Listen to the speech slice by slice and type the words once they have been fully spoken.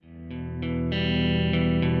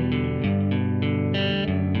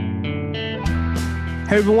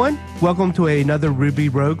Hey everyone, welcome to another Ruby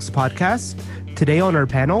Rogues podcast. Today on our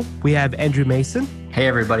panel, we have Andrew Mason. Hey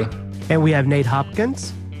everybody. And we have Nate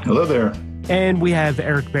Hopkins. Hello there. And we have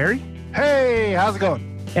Eric Berry. Hey, how's it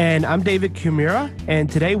going? And I'm David Kumira,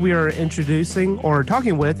 and today we are introducing or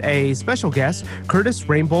talking with a special guest, Kurtis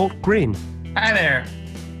Rainbolt-Greene. Hi there.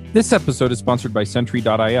 This episode is sponsored by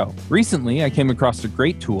Sentry.io. Recently, I came across a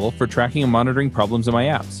great tool for tracking and monitoring problems in my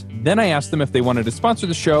apps. Then I asked them if they wanted to sponsor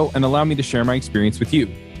the show and allow me to share my experience with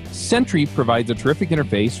you. Sentry provides a terrific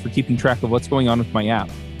interface for keeping track of what's going on with my app.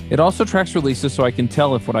 It also tracks releases so I can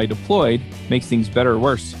tell if what I deployed makes things better or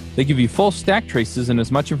worse. They give you full stack traces and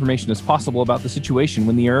as much information as possible about the situation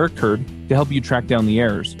when the error occurred to help you track down the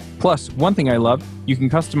errors. Plus, one thing I love, you can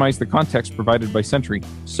customize the context provided by Sentry.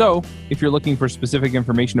 So, if you're looking for specific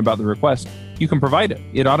information about the request, you can provide it.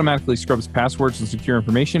 It automatically scrubs passwords and secure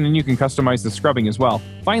information, and you can customize the scrubbing as well.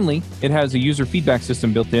 Finally, it has a user feedback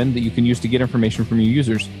system built in that you can use to get information from your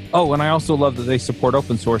users. Oh, and I also love that they support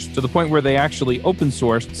open source to the point where they actually open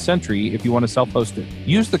sourced Sentry if you want to self-host it.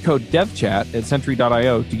 Use the code DevChat at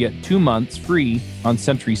Sentry.io to get 2 months free on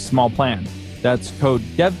Sentry's small plan. That's code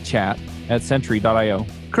DevChat at Sentry.io.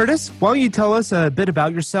 Kurtis, why don't you tell us a bit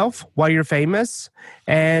about yourself, why you're famous,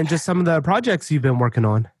 and just some of the projects you've been working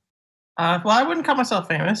on? Well, I wouldn't call myself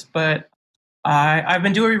famous, but I've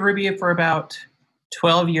been doing Ruby for about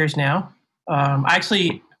 12 years now.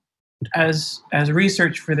 Actually, as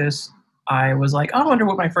research for this, I was like, I wonder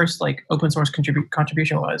what my first open source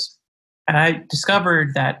contribution was. And I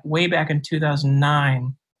discovered that way back in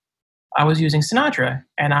 2009, I was using Sinatra,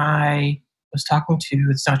 and I was talking to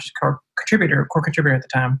Sinatra's core contributor at the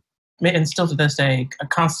time, and still to this day,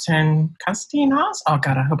 Konstantin Haas? Oh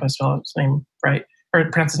God, I hope I spell his name right, or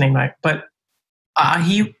pronounce his name right. But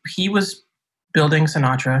he was building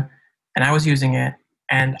Sinatra, and I was using it,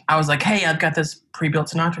 and I was like, hey, I've got this pre-built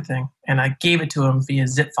Sinatra thing, and I gave it to him via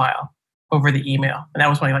zip file over the email, and that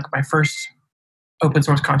was my first open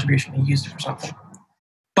source contribution. He used it for something.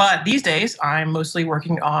 But these days, I'm mostly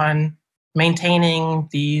working on maintaining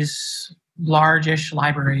these largish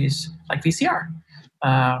libraries like VCR.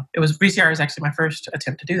 VCR is actually my first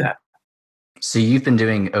attempt to do that. So you've been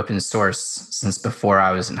doing open source since before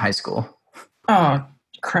I was in high school. Oh,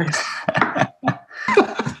 Christ.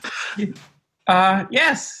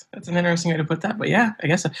 Yes, that's an interesting way to put that. But yeah, I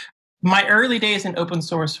guess so. My early days in open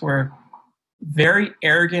source were very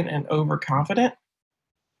arrogant and overconfident.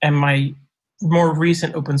 And my more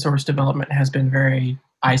recent open source development has been very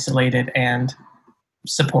isolated and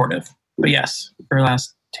supportive. But yes, for the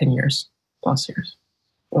last 10 years, plus years.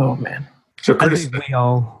 Oh, man. So I think we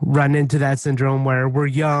all run into that syndrome where we're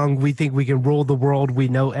young, we think we can rule the world, we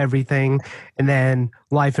know everything, and then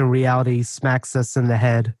life and reality smacks us in the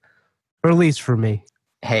head, or at least for me.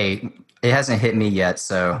 Hey, it hasn't hit me yet,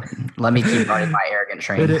 so let me keep running my arrogant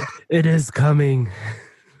train. It is coming.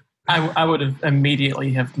 I would have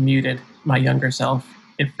immediately have muted my younger self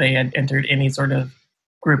if they had entered any sort of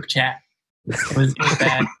group chat. It was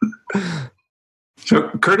bad. So,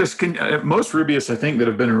 Kurtis, most Rubyists, I think, that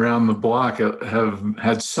have been around the block have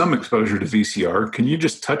had some exposure to VCR. Can you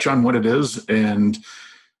just touch on what it is and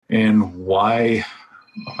why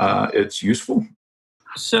it's useful?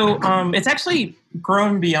 So, it's actually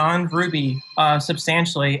grown beyond Ruby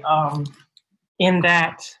substantially in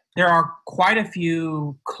that there are quite a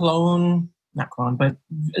few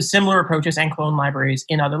similar approaches and clone libraries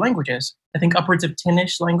in other languages. I think upwards of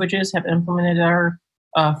 10-ish languages have implemented our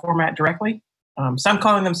format directly. Some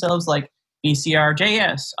calling themselves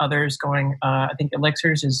VCR.js, others going, I think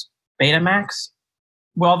Elixir's is Betamax.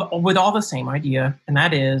 Well, with all the same idea, and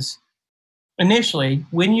that is, initially,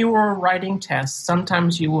 when you are writing tests,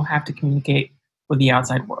 sometimes you will have to communicate with the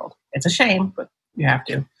outside world. It's a shame, but you have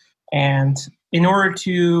to. And in order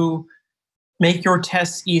to make your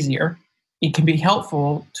tests easier, it can be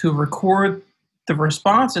helpful to record the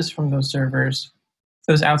responses from those servers,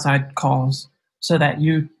 those outside calls, so that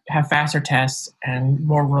you have faster tests and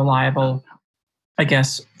more reliable,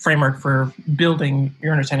 framework for building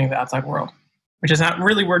your understanding of the outside world. Which is not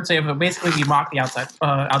really word say, but basically we mock the outside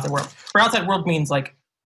world. For outside world means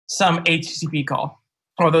some HTTP call.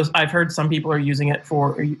 Although I've heard some people are using it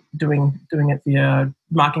for doing it via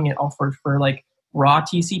mocking it all for raw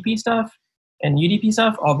TCP stuff and UDP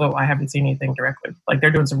stuff. Although I haven't seen anything directly.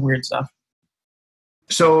 They're doing some weird stuff.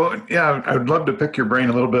 So yeah, I would love to pick your brain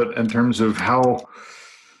a little bit in terms of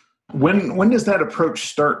when does that approach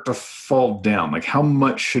start to fall down? How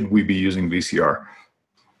much should we be using VCR?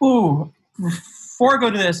 Ooh, before I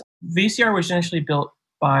go to this, VCR was initially built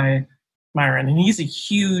by Myron, and he's a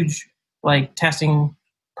huge testing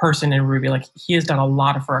person in Ruby. He has done a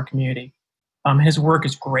lot for our community. His work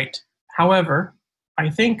is great. However, I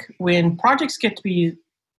think when projects get to be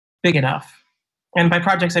big enough, and by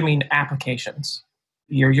projects I mean applications,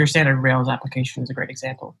 your standard Rails application is a great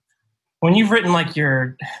example. When you've written like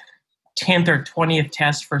your 10th or 20th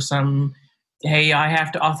test for some, hey, I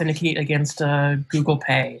have to authenticate against Google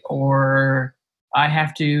Pay, or I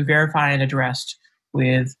have to verify an address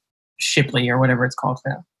with Shipley or whatever it's called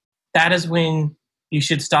now. That is when you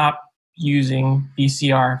should stop using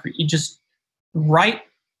VCR. You just write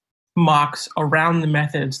mocks around the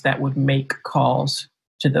methods that would make calls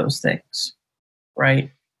to those things,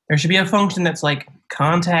 right? There should be a function that's like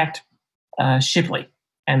contact Shipley,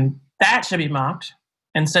 and that should be mocked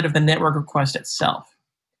instead of the network request itself.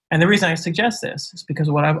 And the reason I suggest this is because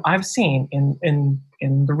what I've seen in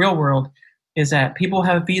the real world is that people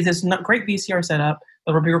have this great VCR setup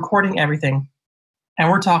that will be recording everything, and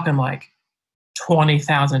we're talking like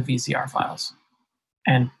 20,000 VCR files.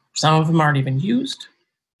 And some of them aren't even used.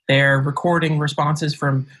 They're recording responses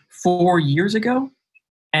from 4 years ago.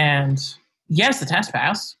 And yes, the test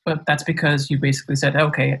passed, but that's because you basically said,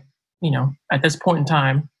 okay, at this point in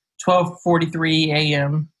time, 12:43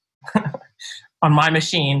 a.m. on my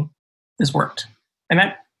machine, this worked. And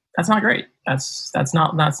that's not great. That's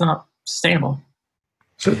not sustainable.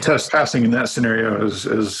 So test passing in that scenario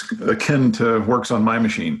is akin to works on my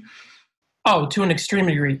machine. Oh, to an extreme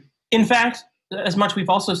degree. In fact, as much we've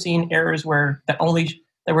also seen errors that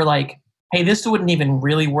were like, hey, this wouldn't even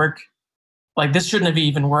really work. Like this shouldn't have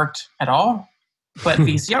even worked at all. But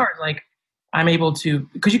VCR, like I'm able to,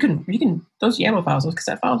 because you can those YAML files, those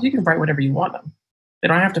cassette files, you can write whatever you want them. They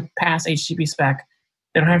don't have to pass HTTP spec.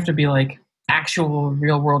 They don't have to be like actual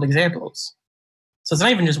real world examples. So it's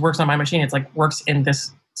not even just works on my machine. It's like works in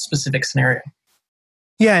this specific scenario.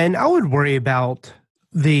 Yeah, and I would worry about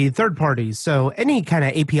the third parties. So any kind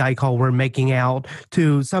of API call we're making out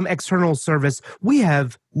to some external service, we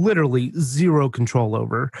have literally zero control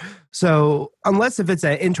over. So unless if it's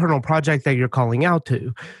an internal project that you're calling out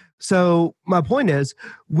to. So my point is,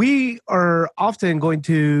 we are often going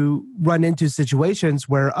to run into situations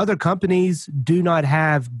where other companies do not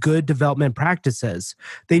have good development practices.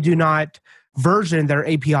 They do not version their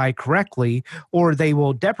API correctly, or they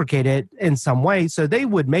will deprecate it in some way. So they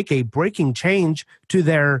would make a breaking change to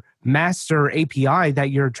their master API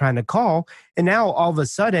that you're trying to call. And now all of a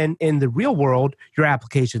sudden in the real world, your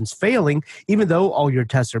application's failing, even though all your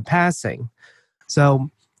tests are passing.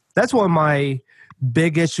 So that's one of my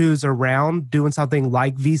big issues around doing something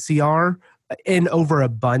like VCR in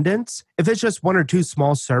overabundance. If it's just one or two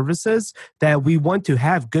small services that we want to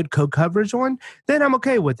have good code coverage on, then I'm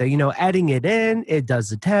okay with it. Adding it in, it does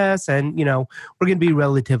the test, and, we're going to be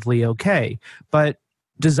relatively okay. But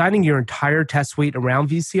designing your entire test suite around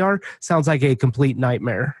VCR sounds like a complete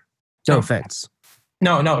nightmare. No offense.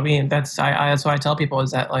 No. I mean, that's what I tell people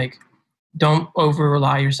is that, like, don't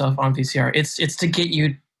over-rely yourself on VCR. It's to get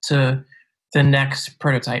you to the next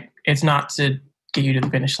prototype. It's not to get you to the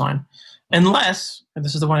finish line. Unless, and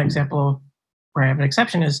this is the one example where I have an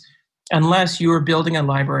exception, is unless you are building a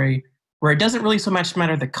library where it doesn't really so much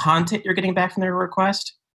matter the content you're getting back from the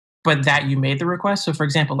request, but that you made the request. So for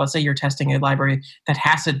example, let's say you're testing a library that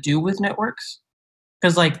has to do with networks.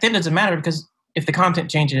 Because then it doesn't matter, because if the content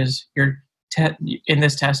changes, in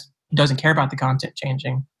this test doesn't care about the content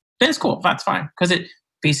changing, then it's cool. That's fine. Because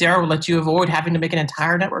VCR will let you avoid having to make an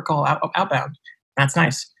entire network call outbound. That's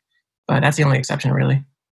nice. But that's the only exception, really.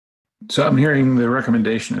 So I'm hearing the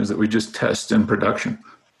recommendation is that we just test in production.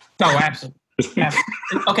 Oh, absolutely.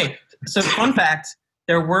 Okay, so fun fact,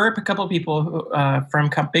 there were a couple of people who, from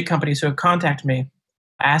big companies who have contacted me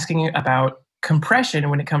asking about compression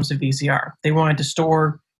when it comes to VCR. They wanted to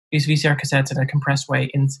store these VCR cassettes in a compressed way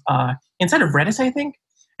inside of Redis, I think.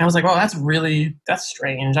 And I was like, well, that's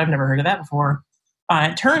strange. I've never heard of that before.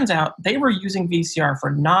 It turns out they were using VCR for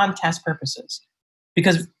non-test purposes.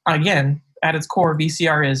 Because, again, at its core,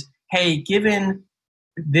 VCR is, hey, given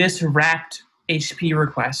this wrapped HTTP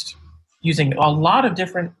request using a lot of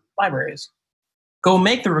different libraries, go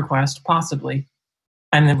make the request, possibly,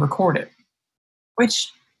 and then record it.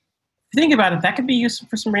 Which, if you think about it, that could be used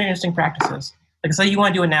for some really interesting practices. Like, say you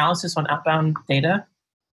want to do analysis on outbound data,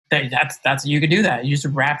 that's you could do that. You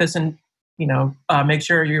just wrap this and make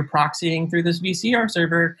sure you're proxying through this VCR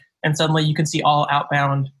server, and suddenly you can see all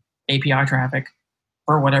outbound API traffic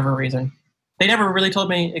for whatever reason. They never really told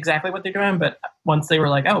me exactly what they're doing, but once they were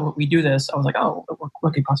like, oh, we do this, I was like, oh,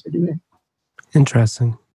 what could you possibly do here?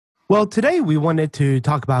 Interesting. Well, today we wanted to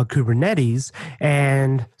talk about Kubernetes,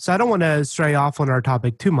 and so I don't want to stray off on our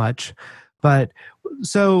topic too much, but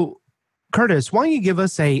so Kurtis, why don't you give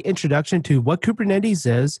us an introduction to what Kubernetes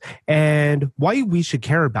is and why we should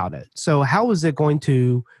care about it? So how is it going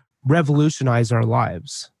to revolutionize our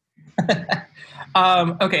lives?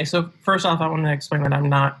 Okay, so first off, I want to explain that I'm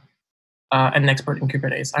not an expert in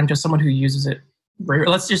Kubernetes. I'm just someone who uses it.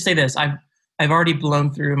 Let's just say this: I've already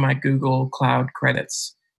blown through my Google Cloud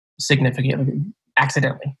credits significantly,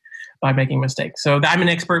 accidentally, by making mistakes. So I'm an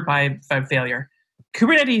expert by failure.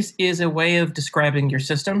 Kubernetes is a way of describing your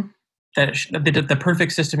system, that the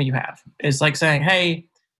perfect system you have. It's like saying, hey,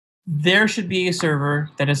 there should be a server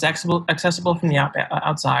that is accessible from the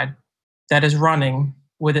outside, that is running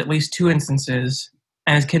with at least 2 instances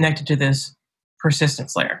and is connected to this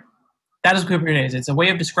persistence layer. That is Kubernetes. It's a way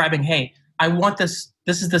of describing, hey, I want this.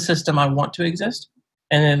 This is the system I want to exist.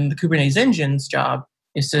 And then the Kubernetes engine's job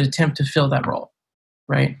is to attempt to fill that role,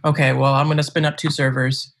 right? Okay, well, I'm going to spin up 2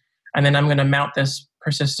 servers, and then I'm going to mount this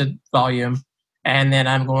persistent volume, and then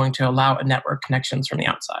I'm going to allow a network connections from the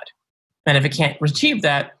outside. And if it can't achieve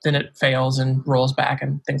that, then it fails and rolls back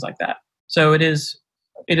and things like that. So it is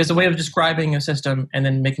a way of describing a system and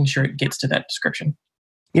then making sure it gets to that description.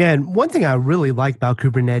 Yeah, and one thing I really like about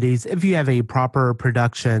Kubernetes, if you have a proper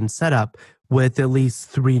production setup with at least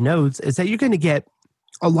 3 nodes, is that you're going to get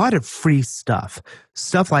a lot of free stuff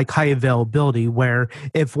like high availability, where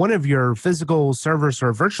if one of your physical servers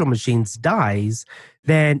or virtual machines dies,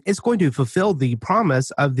 then it's going to fulfill the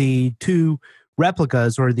promise of the 2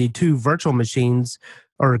 replicas or the 2 virtual machines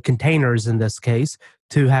or containers in this case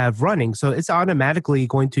to have running. So it's automatically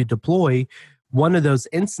going to deploy one of those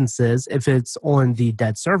instances, if it's on the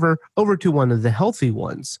dead server, over to one of the healthy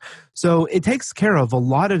ones. So it takes care of a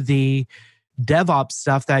lot of the DevOps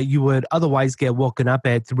stuff that you would otherwise get woken up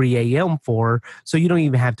at 3 a.m. for, so you don't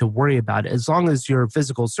even have to worry about it. As long as your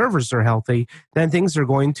physical servers are healthy, then things are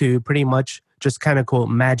going to pretty much just kind of quote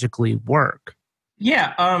magically work.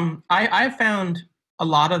 Yeah, I found a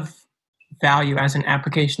lot of value as an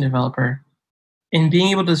application developer in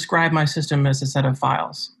being able to describe my system as a set of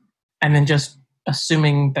files, and then just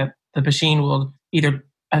assuming that the machine will either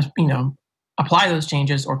apply those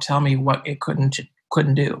changes or tell me what it couldn't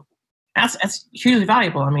do. That's hugely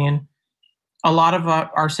valuable. I mean, a lot of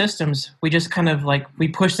our systems, we just kind of we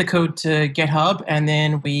push the code to GitHub, and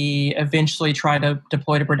then we eventually try to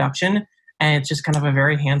deploy to production, and it's just kind of a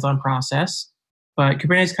very hands-on process. But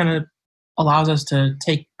Kubernetes kind of allows us to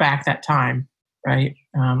take back that time, right?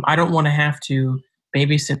 I don't want to have to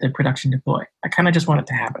babysit the production deploy. I kind of just want it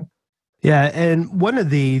to happen. Yeah, and one of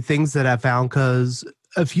the things that I found, because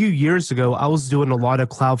a few years ago, I was doing a lot of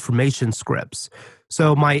CloudFormation scripts.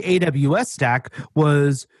 So my AWS stack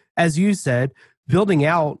was, as you said, building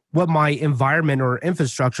out what my environment or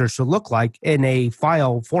infrastructure should look like in a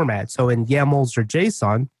file format, so in YAMLs or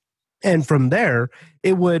JSON. And from there,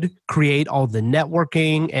 it would create all the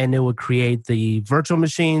networking, and it would create the virtual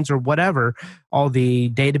machines or whatever, all the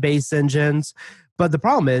database engines. But the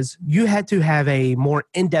problem is you had to have a more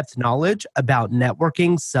in-depth knowledge about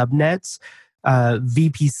networking, subnets,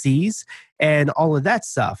 VPCs, and all of that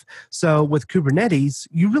stuff. So with Kubernetes,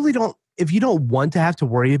 you really don't, if you don't want to have to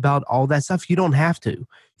worry about all that stuff, you don't have to.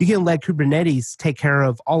 You can let Kubernetes take care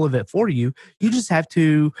of all of it for you. You just have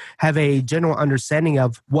to have a general understanding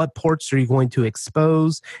of what ports are you going to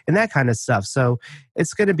expose and that kind of stuff. So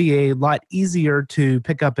it's going to be a lot easier to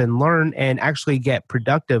pick up and learn and actually get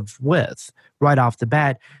productive with right off the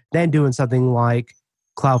bat than doing something like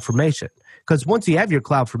CloudFormation. Because once you have your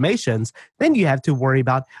CloudFormations, then you have to worry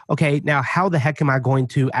about, okay, now how the heck am I going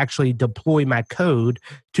to actually deploy my code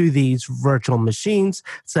to these virtual machines,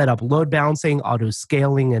 set up load balancing, auto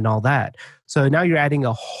scaling, and all that. So now you're adding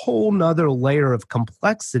a whole nother layer of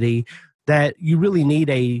complexity that you really need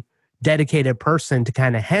a dedicated person to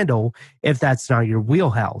kind of handle if that's not your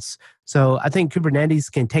wheelhouse. So I think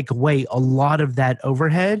Kubernetes can take away a lot of that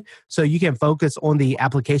overhead so you can focus on the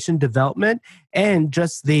application development and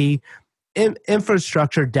just the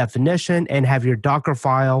infrastructure definition and have your Docker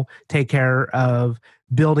file take care of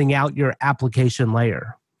building out your application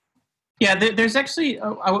layer. Yeah, there's actually,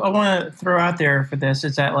 I want to throw out there for this,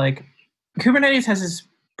 is that Kubernetes has this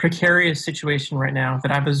precarious situation right now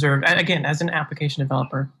that I've observed, again, as an application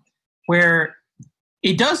developer, where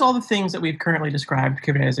it does all the things that we've currently described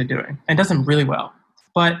Kubernetes are doing, and does them really well.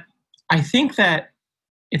 But I think that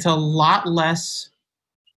it's a lot less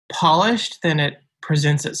polished than it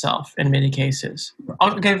presents itself in many cases.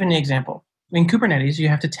 I'll give an example. In Kubernetes, you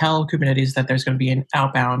have to tell Kubernetes that there's going to be an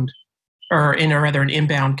outbound, or an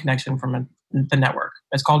inbound connection from the network.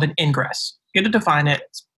 It's called an ingress. You have to define it.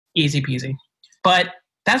 It's easy peasy. But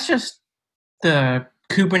that's just the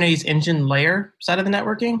Kubernetes engine layer side of the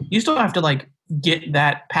networking. You still have to get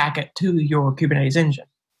that packet to your Kubernetes engine,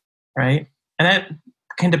 right? And that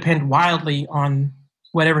can depend wildly on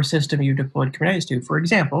whatever system you deployed Kubernetes to. For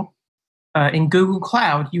example, in Google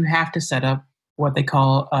Cloud, you have to set up what they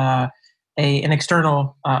call an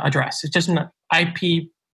external address. It's just an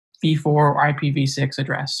IPv4 or IPv6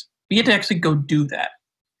 address. You have to actually go do that.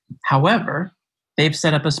 However, they've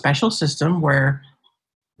set up a special system where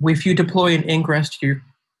if you deploy an ingress to your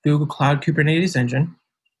Google Cloud Kubernetes engine,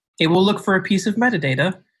 it will look for a piece of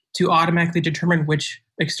metadata to automatically determine which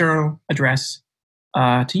external address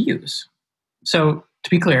to use. So to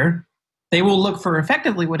be clear, they will look for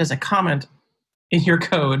effectively what is a comment in your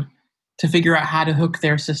code to figure out how to hook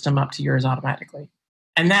their system up to yours automatically.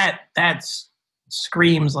 And that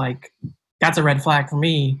screams like, that's a red flag for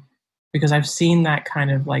me, because I've seen that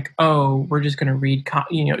kind of like, oh, we're just going to read,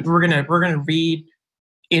 we're going to read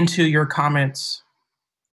into your comments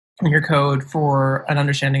in your code for an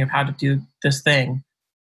understanding of how to do this thing.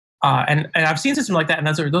 And I've seen systems like that, and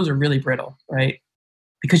those are really brittle, right?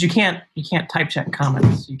 Because you can't type check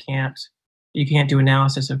comments. You can't do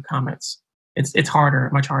analysis of comments. It's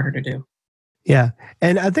much harder to do. Yeah.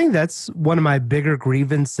 And I think that's one of my bigger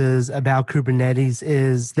grievances about Kubernetes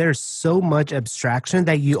is there's so much abstraction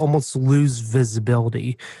that you almost lose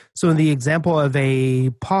visibility. So in the example of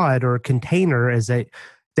a pod or a container,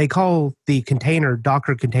 they call the container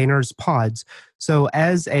Docker containers pods. So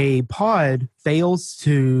as a pod fails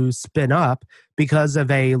to spin up because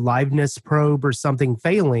of a liveness probe or something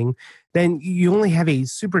failing, then you only have a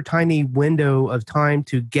super tiny window of time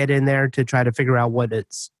to get in there to try to figure out what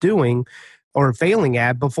it's doing or failing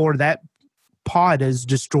at before that pod is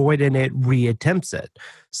destroyed and it reattempts it.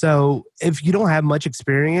 So if you don't have much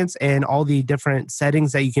experience and all the different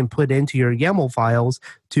settings that you can put into your YAML files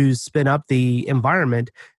to spin up the environment,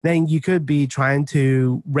 then you could be trying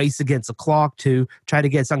to race against the clock to try to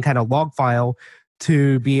get some kind of log file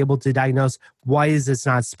to be able to diagnose why is this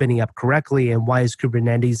not spinning up correctly and why is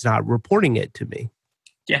Kubernetes not reporting it to me.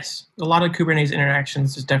 Yes, a lot of Kubernetes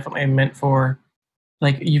interactions is definitely meant for,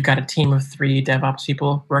 like, you've got a team of 3 DevOps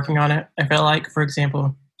people working on it. I feel like, for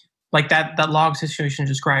example, like that log situation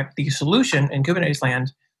described, the solution in Kubernetes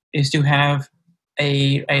land is to have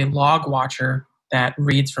a log watcher that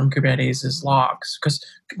reads from Kubernetes' logs, because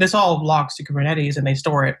this all logs to Kubernetes and they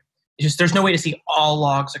store it. It's just there's no way to see all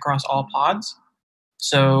logs across all pods.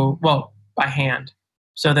 So, well, by hand.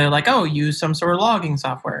 So they're like, oh, use some sort of logging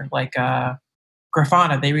software like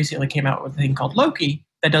Grafana. They recently came out with a thing called Loki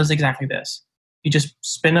that does exactly this. You just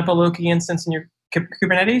spin up a Loki instance in your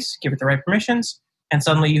Kubernetes, give it the right permissions, and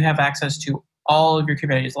suddenly you have access to all of your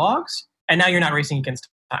Kubernetes logs. And now you're not racing against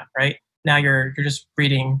time, right? Now you're just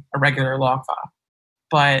reading a regular log file.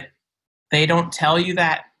 But they don't tell you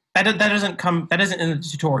that. That isn't in the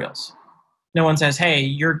tutorials. No one says, hey,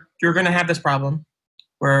 you're going to have this problem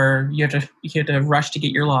where you have to rush to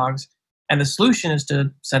get your logs, and the solution is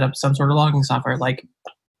to set up some sort of logging software. Like,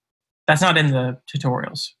 that's not in the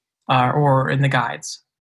tutorials or in the guides.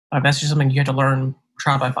 That's just something you have to learn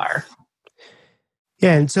trial by fire.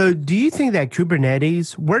 Yeah, and so do you think that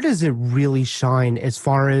Kubernetes, where does it really shine as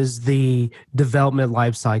far as the development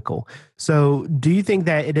lifecycle? So do you think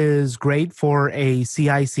that it is great for a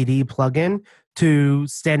CI/CD plugin to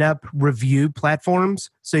stand up review platforms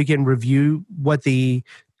so you can review what the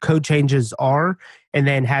code changes are and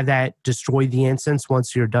then have that destroy the instance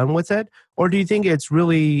once you're done with it? Or do you think it's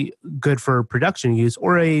really good for production use,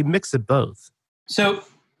 or a mix of both? So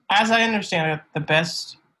as I understand it, the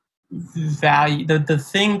best value, the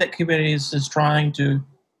thing that Kubernetes is trying to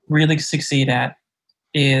really succeed at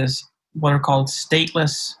is what are called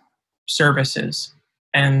stateless services.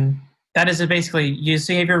 And that is basically, you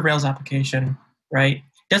have your Rails application, right?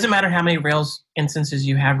 Doesn't matter how many Rails instances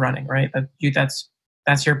you have running, right?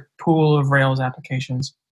 That's your pool of Rails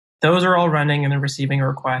applications. Those are all running and they're receiving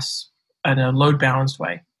requests in a load balanced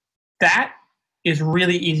way. That is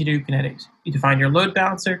really easy to do Kubernetes. You define your load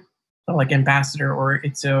balancer, like Ambassador or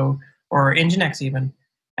Itzo or Nginx even,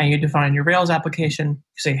 and you define your Rails application,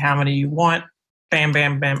 you say how many you want, bam,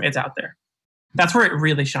 bam, bam, it's out there. That's where it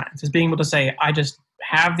really shines, is being able to say, I just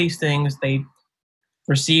have these things, they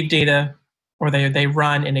receive data, or they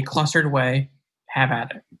run in a clustered way, have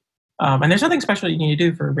at it. And there's nothing special you need to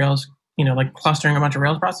do for Rails, like clustering a bunch of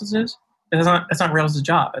Rails processes. That's not Rails'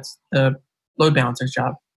 job. It's the load balancer's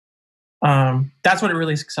job. That's what it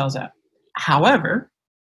really excels at. However,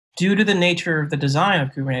 due to the nature of the design of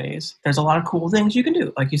Kubernetes, there's a lot of cool things you can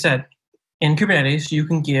do. Like you said, in Kubernetes, you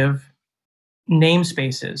can give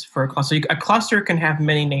namespaces for a cluster. A cluster can have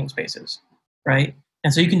many namespaces, right?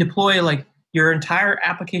 And so you can deploy like your entire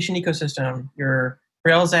application ecosystem, your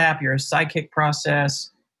Rails app, your Sidekick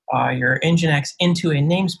process, your Nginx into a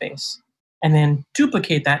namespace, and then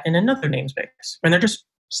duplicate that in another namespace. And they're just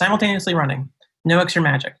simultaneously running. No extra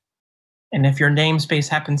magic. And if your namespace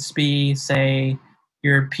happens to be, say,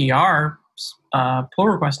 your PR pull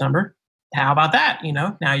request number, how about that?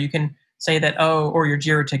 Now you can say that, or your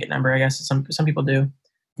Jira ticket number, I guess some people do.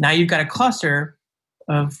 Now you've got a cluster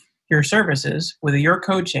of your services with your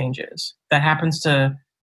code changes that happens to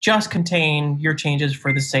just contain your changes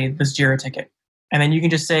for this Jira ticket. And then you can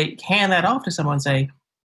just hand that off to someone and say,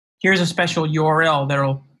 here's a special URL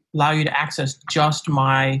that'll allow you to access just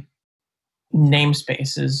my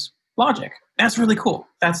namespace's logic. That's really cool.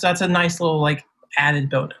 That's a nice little added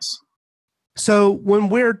bonus. So when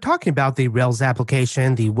we're talking about the Rails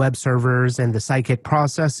application, the web servers, and the Sidekick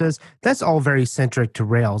processes, that's all very centric to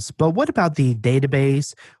Rails. But what about the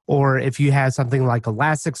database, or if you have something like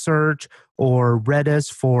Elasticsearch or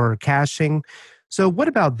Redis for caching? So what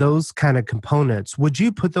about those kind of components? Would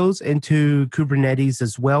you put those into Kubernetes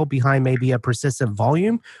as well behind maybe a persistent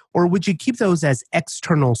volume, or would you keep those as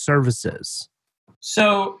external services?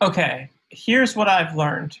 So, okay, here's what I've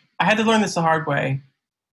learned. I had to learn this the hard way.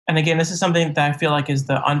 And again, this is something that I feel like is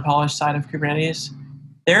the unpolished side of Kubernetes.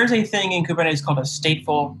 There's a thing in Kubernetes called a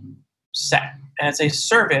stateful set. And it's a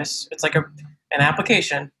service. It's like an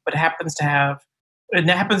application, but it happens to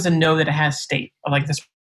know that it has state, or like this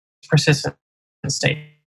persistent state.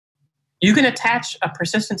 You can attach a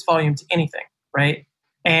persistence volume to anything, right?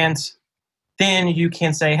 And then you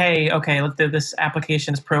can say, hey, okay, this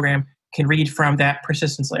application, this program can read from that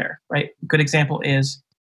persistence layer, right? A good example is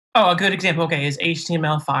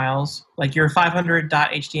HTML files, like your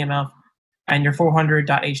 500.html and your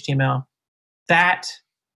 400.html. That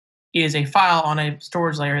is a file on a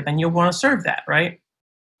storage layer, then you'll want to serve that, right?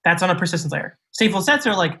 That's on a persistence layer. Stateful sets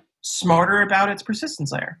are smarter about its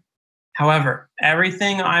persistence layer. However,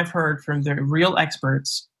 everything I've heard from the real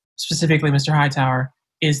experts, specifically Mr. Hightower,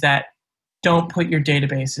 is that don't put your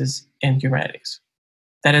databases in Kubernetes.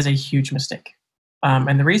 That is a huge mistake.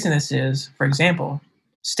 And the reason this is, for example,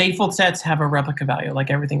 stateful sets have a replica value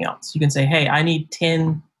like everything else. You can say, hey, I need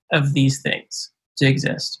 10 of these things to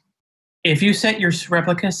exist. If you set your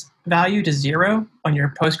replica value to 0 on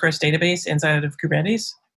your Postgres database inside of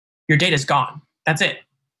Kubernetes, your data is gone. That's it.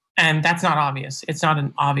 And that's not obvious. It's not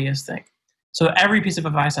an obvious thing. So every piece of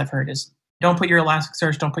advice I've heard is don't put your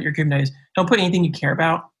Elasticsearch, don't put your Kubernetes, don't put anything you care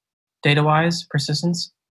about, data-wise,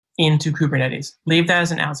 persistence, into Kubernetes. Leave that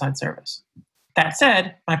as an outside service. That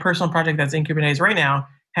said, my personal project that's in Kubernetes right now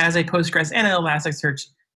has a Postgres and an Elasticsearch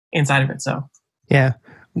inside of it. So yeah,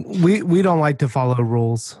 we don't like to follow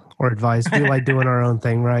rules or advice. We like doing our own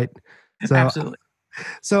thing, right? So, absolutely.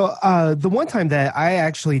 So the one time that I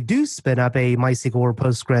actually do spin up a MySQL or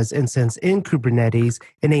Postgres instance in Kubernetes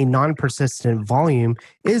in a non-persistent volume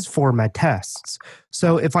is for my tests.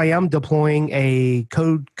 So if I am deploying a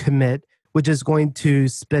code commit, which is going to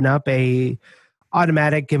spin up a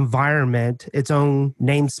automatic environment, its own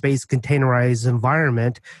namespace containerized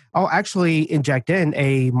environment, I'll actually inject in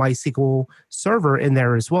a MySQL server in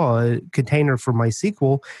there as well, a container for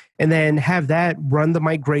MySQL, and then have that run the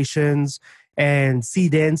migrations and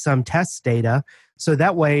seed in some test data. So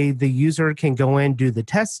that way the user can go in, do the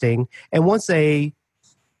testing, and once they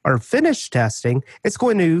are finished testing, it's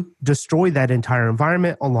going to destroy that entire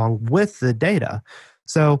environment along with the data.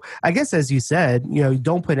 So I guess, as you said,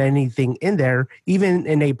 don't put anything in there, even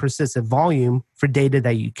in a persistent volume for data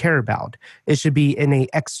that you care about. It should be in an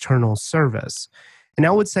external service. And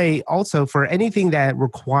I would say also for anything that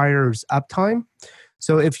requires uptime.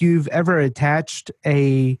 So if you've ever attached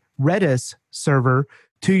a Redis server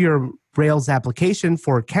to your Rails application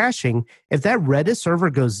for caching, if that Redis server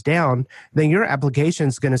goes down, then your application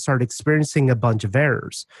is going to start experiencing a bunch of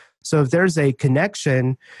errors. So if there's a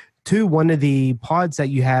connection to one of the pods that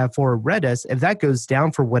you have for Redis, if that goes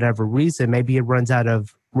down for whatever reason, maybe it runs out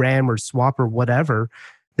of RAM or swap or whatever,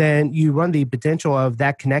 then you run the potential of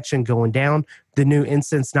that connection going down, the new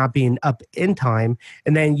instance not being up in time,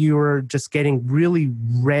 and then you're just getting really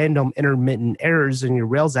random intermittent errors in your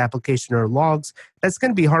Rails application or logs. That's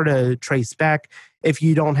going to be hard to trace back if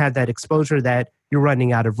you don't have that exposure that you're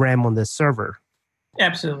running out of RAM on this server.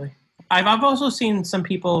 Absolutely. I've also seen some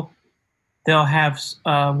people, they'll have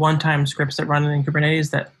one-time scripts that run in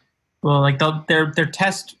Kubernetes that will, their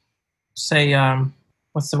test, say,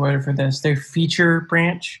 what's the word for this? Their feature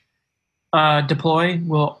branch deploy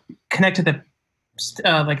will connect to the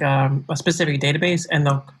a specific database, and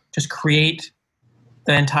they'll just create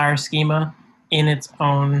the entire schema in its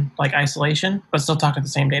own isolation, but still talk to the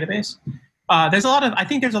same database. I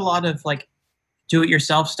think there's a lot of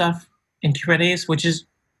do-it-yourself stuff in Kubernetes, which is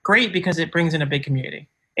great because it brings in a big community.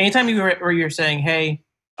 Anytime you're saying, hey,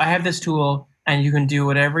 I have this tool and you can do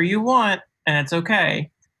whatever you want and it's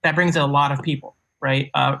okay, that brings in a lot of people,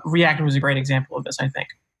 right? React was a great example of this, I think.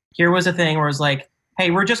 Here was a thing where it's like,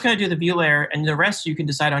 hey, we're just going to do the view layer, and the rest you can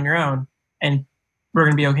decide on your own, and we're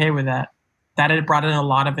going to be okay with that. That had brought in a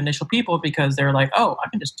lot of initial people because they're like, oh, I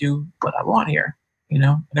can just do what I want here.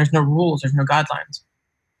 There's no rules, there's no guidelines.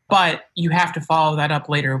 But you have to follow that up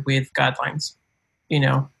later with guidelines,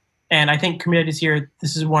 And I think Kubernetes here,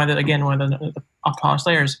 this is one of the polished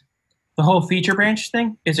layers. The whole feature branch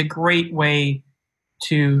thing is a great way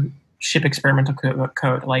to ship experimental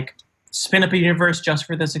code. Like, spin up a universe just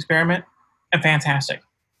for this experiment, and fantastic.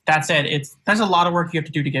 That said, there's a lot of work you have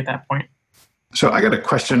to do to get that point. So I got a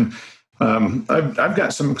question. I've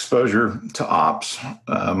got some exposure to ops.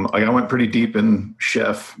 I went pretty deep in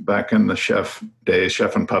Chef back in the Chef days,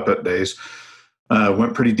 Chef and Puppet days.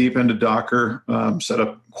 Went pretty deep into Docker, set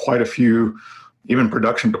up quite a few, even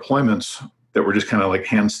production deployments that were just kind of like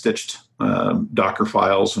hand-stitched Docker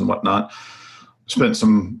files and whatnot. Spent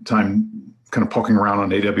some time kind of poking around on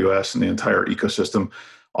AWS and the entire ecosystem.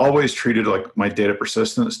 Always treated like my data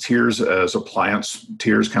persistence tiers as appliance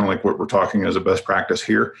tiers, kind of like what we're talking as a best practice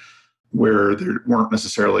here, where they weren't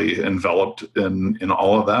necessarily enveloped in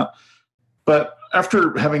all of that. But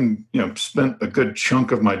after having spent a good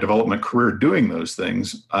chunk of my development career doing those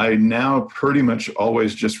things, I now pretty much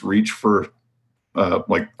always just reach for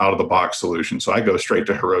like out of the box solutions. So I go straight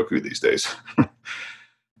to Heroku these days.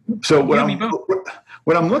 So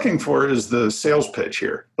what I'm looking for is the sales pitch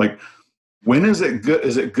here. Like, when is it good?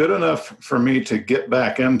 Is it good enough for me to get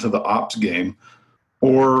back into the ops game?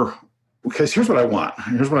 Or, because here's what I want.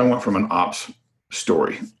 Here's what I want from an ops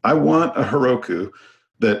story. I want a Heroku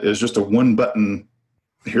that is just a one button.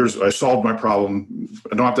 I solved my problem.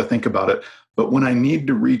 I don't have to think about it. But when I need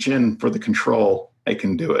to reach in for the control, I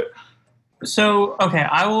can do it. So, okay,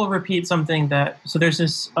 I will repeat something so there's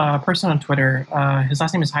this person on Twitter. His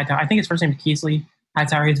last name is Hightower. I think his first name is Keasley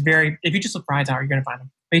Hightower. If you just look for Hightower, you're going to find him.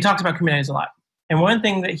 But he talks about Kubernetes a lot. And one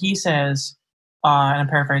thing that he says, and I'm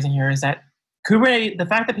paraphrasing here, is that Kubernetes, the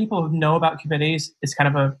fact that people know about Kubernetes is kind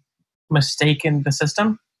of a mistake in the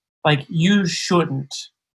system. Like, you shouldn't.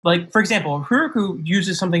 Like, for example, Heroku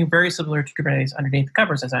uses something very similar to Kubernetes underneath the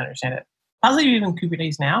covers, as I understand it. Possibly even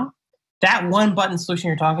Kubernetes now. That one button solution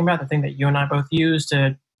you're talking about, the thing that you and I both use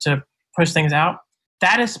to push things out,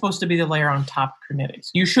 that is supposed to be the layer on top of Kubernetes.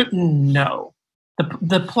 You shouldn't know.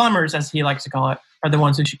 The plumbers, as he likes to call it, are the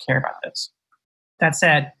ones who should care about this. That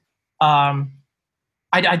said, I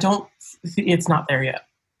don't. It's not there yet,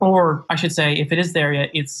 or I should say, if it is there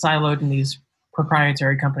yet, it's siloed in these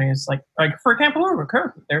proprietary companies. Like for example,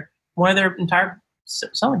 Heroku. One of their entire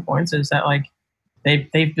selling points is that like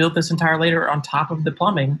they've built this entire layer on top of the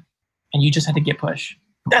plumbing, and you just had to git push.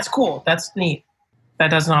 That's cool. That's neat.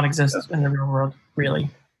 That does not exist in the real world,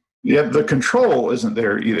 really. Yeah, the control isn't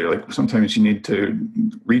there either. Like, sometimes you need to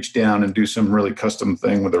reach down and do some really custom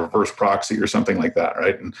thing with a reverse proxy or something like that,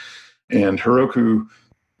 right? And Heroku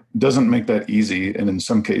doesn't make that easy. And in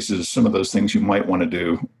some cases, some of those things you might want to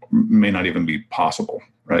do may not even be possible,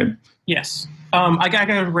 right? Yes. I got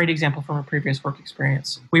a great example from a previous work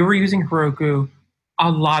experience. We were using Heroku,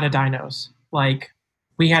 a lot of dynos. Like,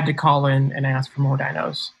 we had to call in and ask for more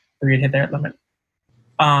dynos. We had hit their limit.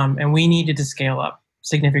 And we needed to scale up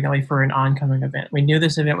significantly for an oncoming event. We knew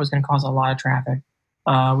this event was going to cause a lot of traffic.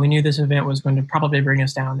 We knew this event was going to probably bring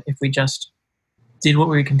us down if we just did what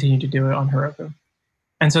we continued to do on Heroku.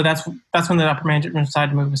 And so that's when the upper management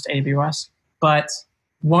decided to move us to AWS. But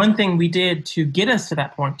one thing we did to get us to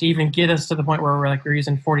that point, to even get us to the point where we're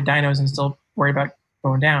using 40 dynos and still worried about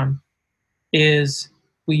going down, is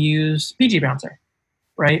we use PG Bouncer,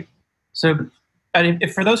 right? So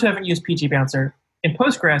if for those who haven't used PG Bouncer, in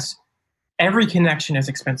Postgres, every connection is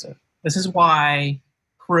expensive. This is why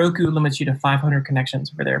Heroku limits you to 500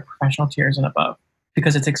 connections for their professional tiers and above,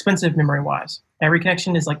 because it's expensive memory-wise. Every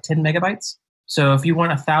connection is like 10 megabytes. So if you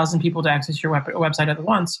want 1,000 people to access your website at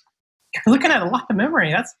once, you're looking at a lot of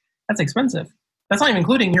memory. That's expensive. That's not even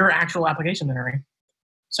including your actual application memory.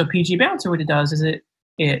 So PG Bouncer, what it does is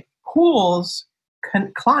it pools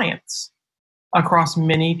clients across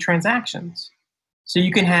many transactions. So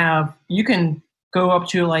you can go up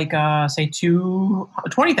to like, say,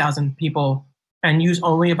 20,000 people and use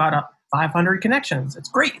only about 500 connections. It's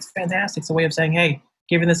great. It's fantastic. It's a way of saying, hey,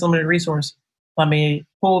 given this limited resource, let me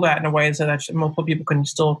pull that in a way so that multiple people can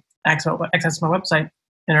still access my website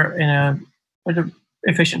in an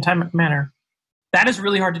efficient time manner. That is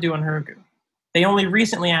really hard to do on Heroku. They only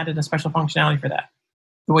recently added a special functionality for that.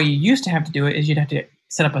 The way you used to have to do it is you'd have to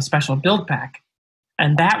set up a special build pack,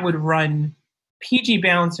 and that would run PG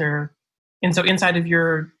Bouncer. And so inside of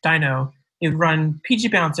your dyno, it would run PG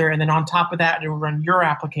Bouncer, and then on top of that, it would run your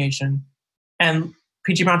application. And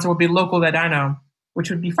PG Bouncer would be local to that dyno, which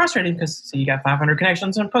would be frustrating because you got 500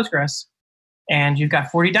 connections on Postgres and you've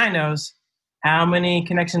got 40 dynos. How many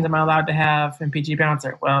connections am I allowed to have in PG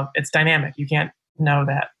Bouncer? Well, it's dynamic. You can't know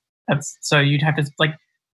that. So you'd have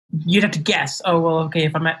to guess. Oh, well, okay,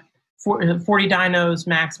 if I'm at 40 dynos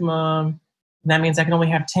maximum, that means I can only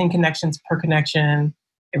have 10 connections per connection.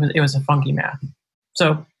 It was a funky math.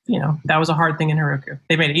 So, that was a hard thing in Heroku.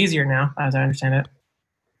 They made it easier now, as I understand it.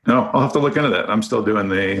 No, I'll have to look into that. I'm still doing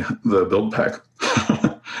the build pack.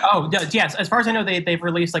 Oh, yes. As far as I know, they've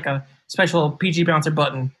released like a special PG Bouncer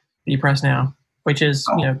button that you press now, which is,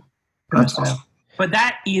 that's awesome. But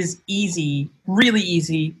that is easy, really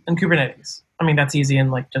easy in Kubernetes. I mean, that's easy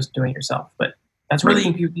in like just doing it yourself, but that's really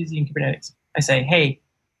easy in Kubernetes. I say, hey,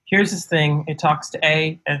 here's this thing. It talks to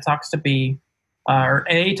A and it talks to B, or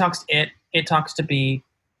A talks to it talks to B.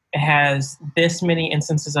 It has this many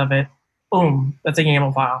instances of it. Boom, that's a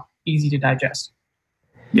YAML file. Easy to digest.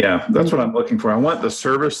 Yeah, that's what I'm looking for. I want the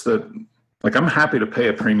service that, like, I'm happy to pay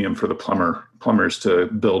a premium for the plumbers to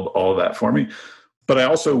build all of that for me. But I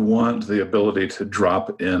also want the ability to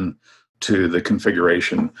drop in to the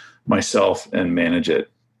configuration myself and manage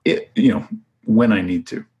it, when I need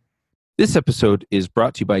to. This episode is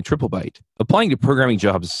brought to you by TripleByte. Applying to programming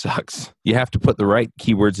jobs sucks. You have to put the right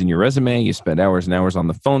keywords in your resume. You spend hours and hours on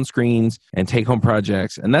the phone screens and take-home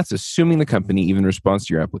projects, and that's assuming the company even responds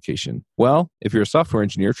to your application. Well, if you're a software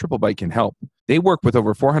engineer, TripleByte can help. They work with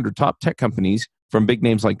over 400 top tech companies, from big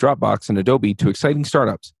names like Dropbox and Adobe to exciting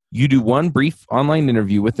startups. You do one brief online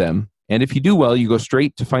interview with them, and if you do well, you go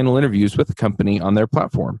straight to final interviews with the company on their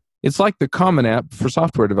platform. It's like the Common App for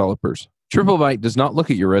software developers. TripleByte does not look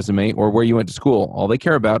at your resume or where you went to school. All they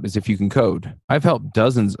care about is if you can code. I've helped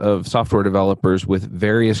dozens of software developers with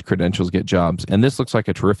various credentials get jobs, and this looks like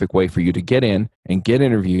a terrific way for you to get in and get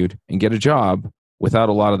interviewed and get a job without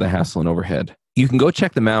a lot of the hassle and overhead. You can go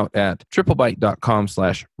check them out at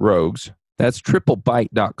triplebyte.com/rogues. That's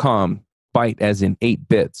triplebyte.com, byte as in 8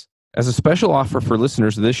 bits. As a special offer for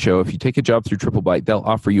listeners of this show, if you take a job through TripleByte, they'll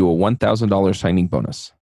offer you a $1,000 signing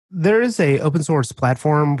bonus. There is a open source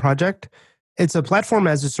platform project. It's a platform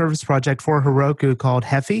as a service project for Heroku called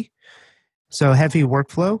Hefi. So Hefi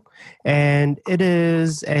Workflow. And it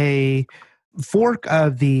is a fork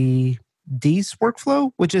of the Dees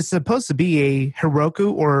workflow, which is supposed to be a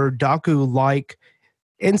Heroku or Doku-like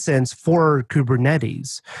instance for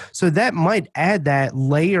Kubernetes. So that might add that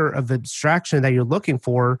layer of abstraction that you're looking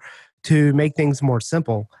for to make things more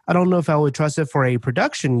simple. I don't know if I would trust it for a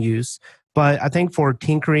production use, but I think for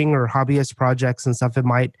tinkering or hobbyist projects and stuff, it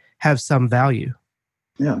might have some value.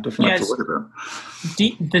 Yeah, definitely have to look at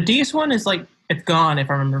that. The Dees one is like, it's gone, if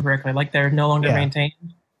I remember correctly. Like, they're no longer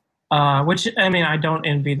maintained. Which, I mean, I don't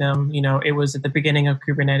envy them. It was at the beginning of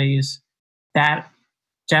Kubernetes. That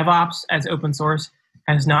DevOps as open source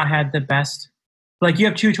has not had the best. Like, you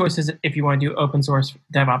have two choices if you want to do open source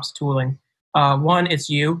DevOps tooling. One, it's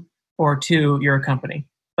you, or two, you're a company.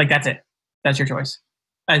 Like, that's it. That's your choice.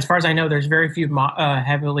 As far as I know, there's very few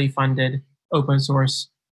heavily funded open source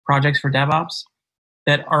projects for DevOps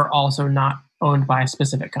that are also not owned by a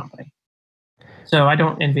specific company. So I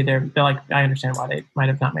don't envy I understand why they might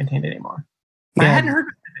have not maintained it anymore. But I hadn't heard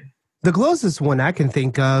of it. The closest one I can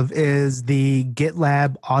think of is the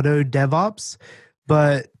GitLab Auto DevOps,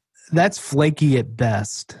 but that's flaky at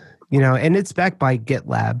best, and it's backed by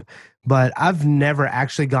GitLab. But I've never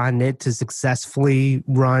actually gotten it to successfully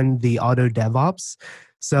run the Auto DevOps.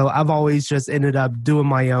 So I've always just ended up doing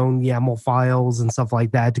my own YAML files and stuff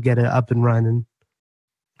like that to get it up and running.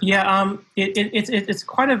 Yeah, it's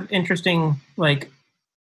quite an interesting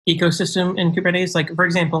ecosystem in Kubernetes. Like, for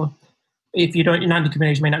example, if you're not into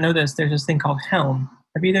Kubernetes, you may not know this. There's this thing called Helm.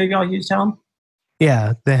 Have either of y'all used Helm?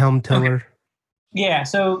 Yeah, the Helm tiller. Okay. Yeah,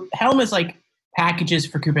 so Helm is like packages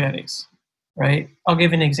for Kubernetes, right? I'll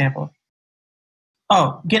give an example.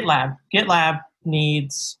 Oh, GitLab. GitLab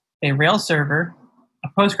needs a Rails server, a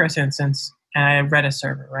Postgres instance, and a Redis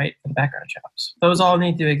server, right, for the background jobs. Those all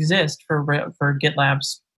need to exist for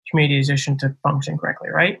GitLab's communitization to function correctly,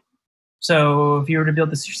 right? So if you were to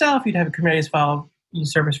build this yourself, you'd have a Kubernetes file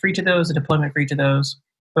service for each of those, a deployment for each of those,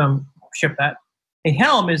 boom, ship that. A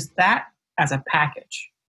Helm is that as a package.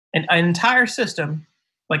 An entire system,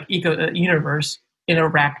 like universe, in a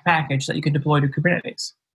wrapped package that you can deploy to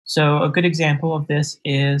Kubernetes. So a good example of this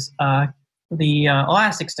is the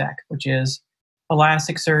Elastic Stack, which is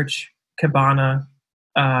Elasticsearch, Kibana,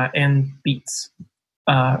 and Beats,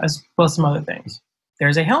 as well as some other things.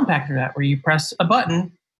 There's a Helm package for that, where you press a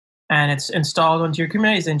button and it's installed onto your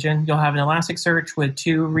Kubernetes engine. You'll have an Elasticsearch with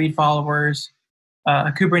 2 read followers,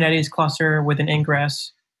 a Kubernetes cluster with an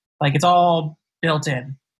ingress. Like, it's all built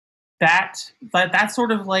in. that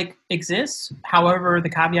sort of like exists. However, the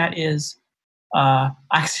caveat is I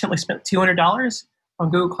accidentally spent $200 on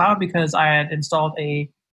Google Cloud because I had installed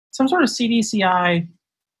some sort of CDCI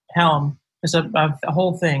Helm. It's a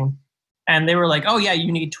whole thing. And they were like, oh, yeah,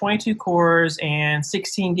 you need 22 cores and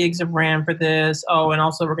 16 gigs of RAM for this. Oh, and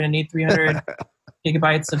also we're going to need 300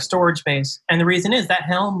 gigabytes of storage space. And the reason is that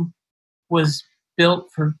Helm was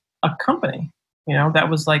built for a company. That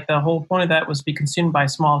was like the whole point of that was to be consumed by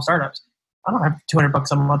small startups. I don't have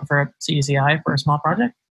 $200 a month for a CDCI for a small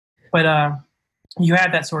project. But you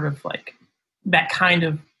have that sort of like that kind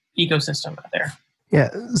of ecosystem out there. Yeah.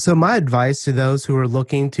 So my advice to those who are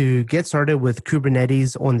looking to get started with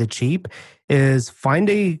Kubernetes on the cheap is find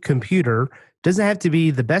a computer. Doesn't have to be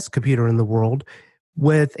the best computer in the world,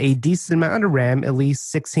 with a decent amount of RAM, at least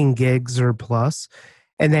 16 gigs or plus,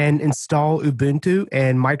 and then install Ubuntu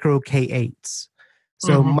and micro K8s.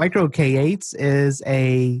 So micro K8s is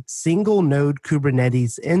a single node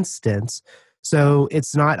Kubernetes instance. So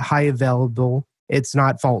it's not high available. It's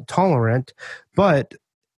not fault tolerant, but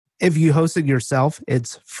if you host it yourself,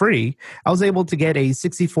 it's free. I was able to get a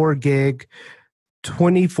 64 gig,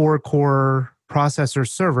 24 core processor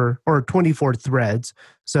server, or 24 threads,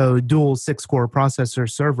 so dual 6-core processor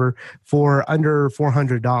server for under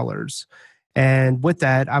 $400. And with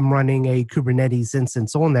that, I'm running a Kubernetes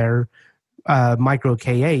instance on there, micro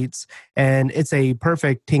K8s, and it's a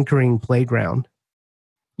perfect tinkering playground.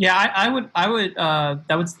 Yeah, I would.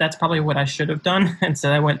 That's probably what I should have done.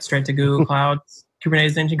 Instead, I went straight to Google Cloud's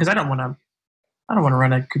Kubernetes engine because I don't want to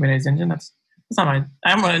run a Kubernetes engine. That's not my.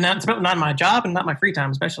 It's not my job and not my free time,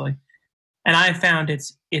 especially. And I found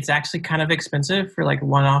it's actually kind of expensive for like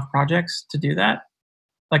one-off projects to do that.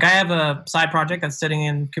 Like I have a side project that's sitting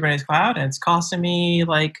in Kubernetes Cloud, and it's costing me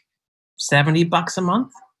like $70 a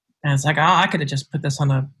month. And it's like, oh, I could have just put this on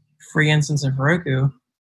a free instance of Heroku,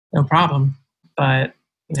 no problem. But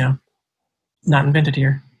not invented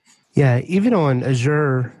here. Yeah, even on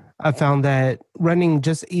Azure, I found that running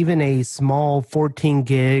just even a small 14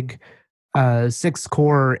 gig,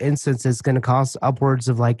 6-core instance is going to cost upwards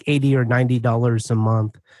of like $80 or $90 a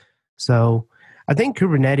month. So I think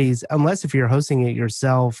Kubernetes, unless if you're hosting it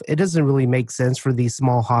yourself, it doesn't really make sense for these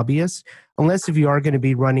small hobbyists, unless if you are going to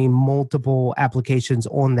be running multiple applications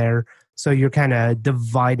on there. So you're kind of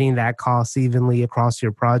dividing that cost evenly across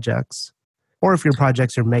your projects, or if your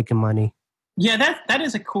projects are making money. Yeah, that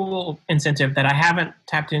is a cool incentive that I haven't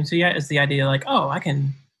tapped into yet. Is the idea like, oh, I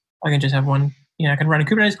can just have one. I can run a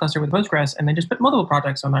Kubernetes cluster with Postgres and then just put multiple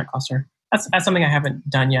projects on that cluster. That's something I haven't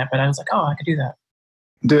done yet, but I was like, oh, I could do that.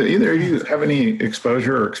 Do either of you have any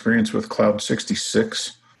exposure or experience with Cloud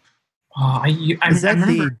 66? Oh, is that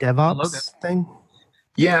the DevOps thing?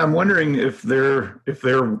 Yeah, I'm wondering if they're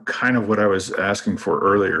kind of what I was asking for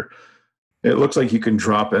earlier. It looks like you can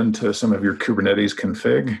drop into some of your Kubernetes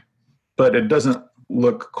config, but it doesn't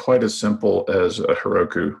look quite as simple as a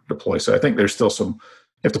Heroku deploy. So I think there's still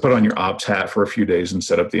you have to put on your ops hat for a few days and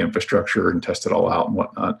set up the infrastructure and test it all out and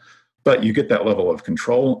whatnot. But you get that level of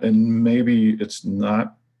control, and maybe it's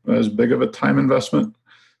not as big of a time investment.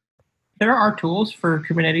 There are tools for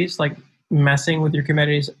Kubernetes, like messing with your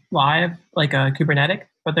Kubernetes live, like a Kubernetic,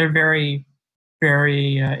 but they're very,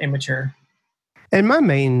 very immature. And my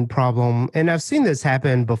main problem, and I've seen this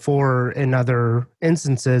happen before in other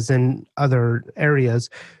instances in other areas,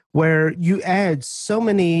 where you add so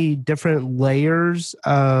many different layers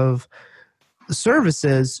of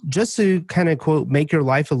services just to kind of, quote, make your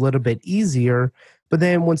life a little bit easier. But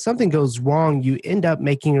then when something goes wrong, you end up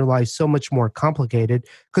making your life so much more complicated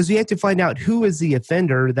because you have to find out who is the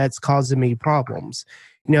offender that's causing me problems.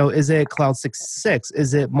 Is it Cloud 66?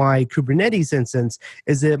 Is it my Kubernetes instance?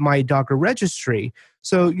 Is it my Docker registry?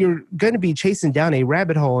 So you're going to be chasing down a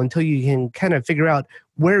rabbit hole until you can kind of figure out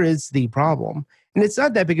where is the problem. And it's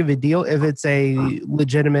not that big of a deal if it's a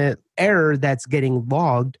legitimate error that's getting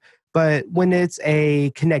logged. But when it's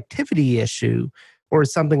a connectivity issue or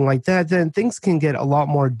something like that, then things can get a lot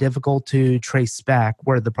more difficult to trace back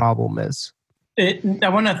where the problem is. I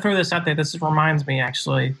want to throw this out there. This reminds me,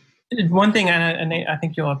 actually. One thing, and I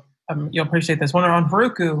think you'll appreciate this. One on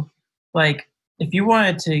Heroku, like if you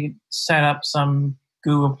wanted to set up some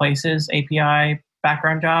Google Places API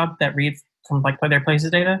background job that reads from like their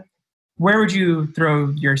Places data, where would you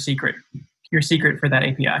throw your secret for that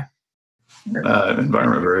API?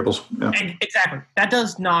 Environment variables. Yeah. Exactly. That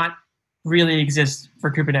does not really exist for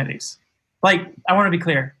Kubernetes. Like, I want to be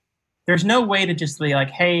clear. There's no way to just be like,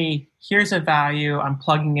 hey, here's a value, I'm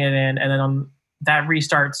plugging it in, and then that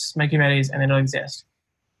restarts my Kubernetes, and it'll exist.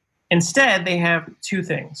 Instead, they have two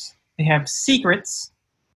things. They have secrets,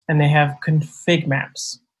 and they have config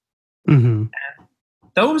maps. Mm-hmm.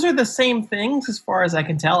 those are the same things as far as I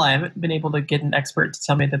can tell. I haven't been able to get an expert to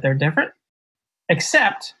tell me that they're different,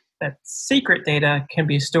 except that secret data can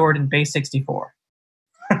be stored in base64.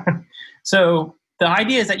 So the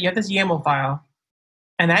idea is that you have this YAML file,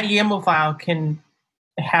 and that YAML file can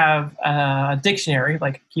have a dictionary,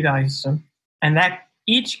 like a key value system, and that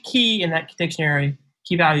each key in that dictionary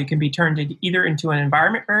key value can be turned either into an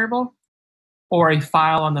environment variable or a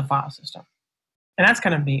file on the file system. And that's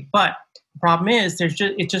kind of neat. But the problem is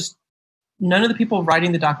none of the people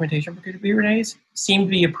writing the documentation for Kubernetes seem to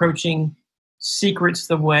be approaching secrets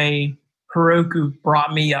the way Heroku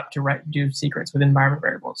brought me up to do secrets with environment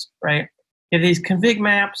variables, right? You have these config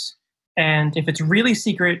maps, and if it's really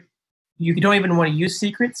secret, you don't even want to use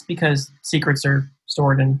secrets because secrets are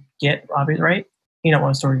stored in Git, obviously, right? You don't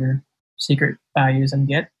want to store your secret values in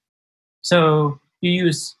Git. So you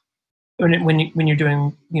use, when you're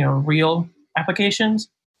doing real applications,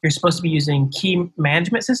 you're supposed to be using key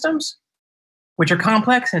management systems, which are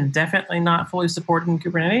complex and definitely not fully supported in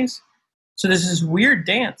Kubernetes. So there's this weird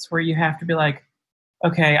dance where you have to be like,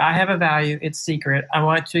 okay, I have a value, it's secret, I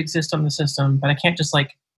want it to exist on the system, but I can't just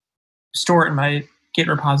store it in my Git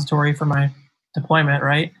repository for my deployment,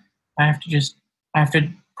 right? I have to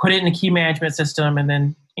put it in a key management system and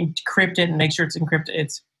then encrypt it and make sure it's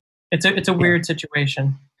encrypted. It's a weird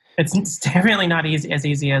situation. It's definitely not as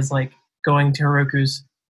easy as going to Heroku's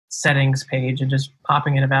settings page and just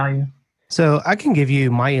popping in a value. So I can give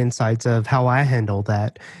you my insights of how I handle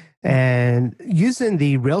that. And using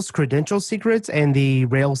the Rails credential secrets and the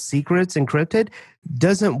Rails secrets encrypted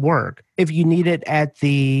doesn't work if you need it at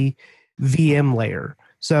the VM layer.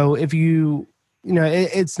 So if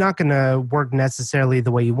it's not going to work necessarily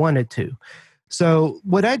the way you want it to. So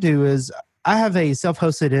what I do is I have a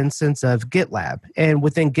self-hosted instance of GitLab. And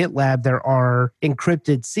within GitLab, there are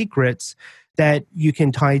encrypted secrets that you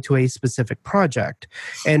can tie to a specific project.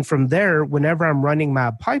 And from there, whenever I'm running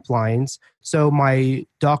my pipelines, so my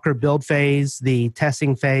Docker build phase, the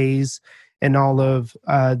testing phase, and all of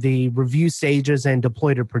the review stages and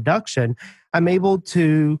deploy to production, I'm able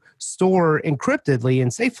to store encryptedly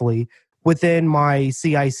and safely within my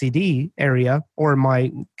CI/CD area or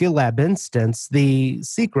my GitLab instance the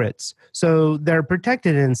secrets. So they're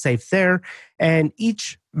protected and safe there. And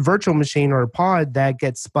each virtual machine or pod that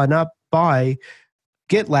gets spun up by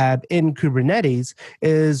GitLab in Kubernetes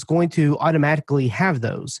is going to automatically have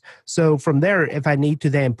those. So from there, if I need to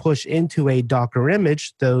then push into a Docker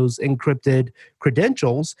image those encrypted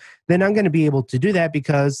credentials, then I'm going to be able to do that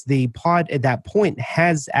because the pod at that point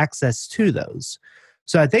has access to those.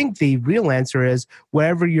 So I think the real answer is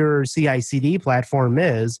wherever your CI/CD platform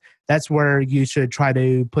is, that's where you should try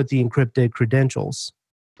to put the encrypted credentials.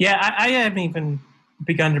 Yeah, I haven't even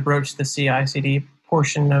begun to broach the CI/CD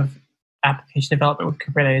portion of application development with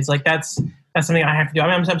Kubernetes. That's something I have to do.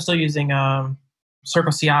 I'm still using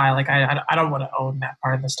Circle CI. I don't want to own that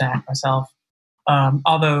part of the stack myself.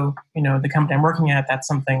 Although the company I'm working at, that's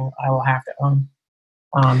something I will have to own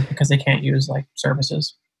because they can't use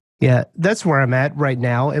services. Yeah, that's where I'm at right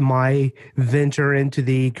now in my venture into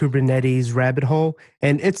the Kubernetes rabbit hole,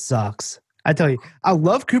 and it sucks. I tell you, I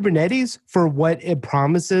love Kubernetes for what it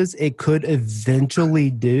promises it could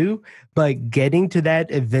eventually do, but getting to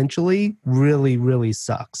that eventually really, really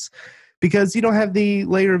sucks because you don't have the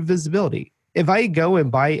layer of visibility. If I go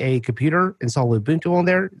and buy a computer, install Ubuntu on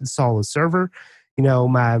there, install a server,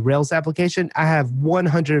 my Rails application, I have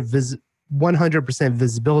 100%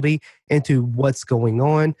 visibility into what's going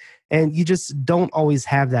on. And you just don't always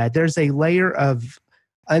have that. There's a layer of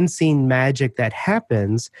unseen magic that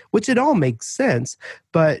happens, which it all makes sense.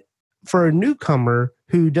 But for a newcomer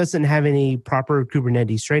who doesn't have any proper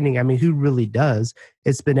Kubernetes training, who really does?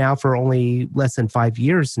 It's been out for only less than 5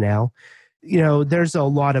 years now. There's a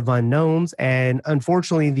lot of unknowns. And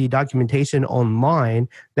unfortunately, the documentation online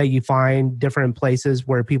that you find different places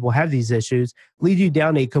where people have these issues lead you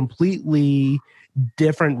down a completely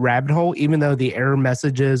different rabbit hole, even though the error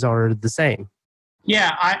messages are the same.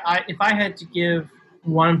 Yeah, if I had to give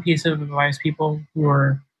one piece of advice, people who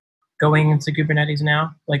are going into Kubernetes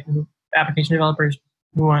now, application developers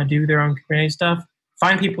who want to do their own Kubernetes stuff,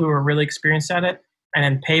 find people who are really experienced at it and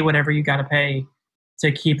then pay whatever you got to pay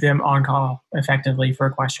to keep them on call effectively for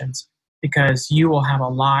questions, because you will have a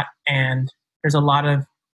lot, and there's a lot of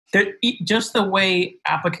just the way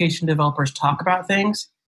application developers talk about things,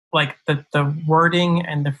 the wording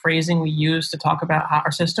and the phrasing we use to talk about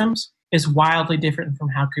our systems is wildly different from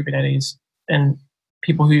how Kubernetes and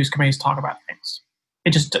people who use Kubernetes talk about things.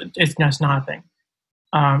 It's just not a thing.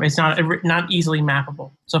 It's not easily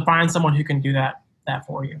mappable. So find someone who can do that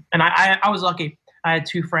for you. And I was lucky. I had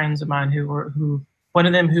two friends of mine who one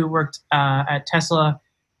of them who worked at Tesla,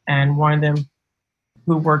 and one of them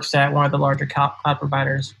who works at one of the larger cloud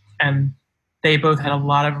providers. And they both had a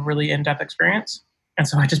lot of really in-depth experience. And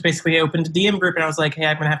so I just basically opened a DM group and I was like, hey,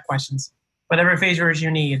 I'm going to have questions. Whatever favors you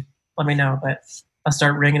need, let me know. But I'll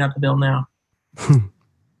start ringing up the bill now.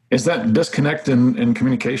 Is that disconnect in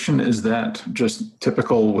communication, is that just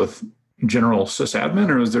typical with general sysadmin,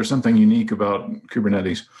 or is there something unique about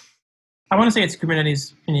Kubernetes? I want to say it's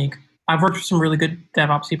Kubernetes unique. I've worked with some really good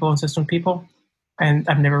DevOps people and systems people, and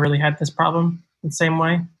I've never really had this problem the same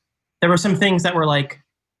way. There were some things that were like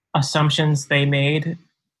assumptions they made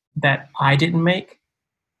that I didn't make.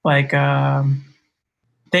 Like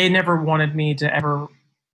they never wanted me to ever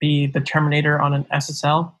be the terminator on an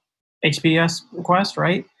SSL HBS request,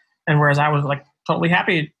 right? And whereas I was like totally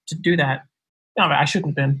happy to do that. No, I shouldn't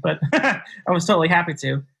have been, but I was totally happy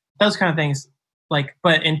to. Those kind of things. Like,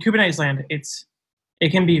 but in Kubernetes land, it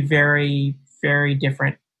can be very, very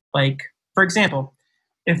different. Like, for example,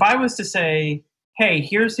 if I was to say, hey,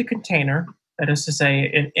 here's the container, that is to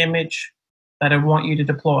say an image that I want you to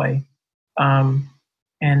deploy,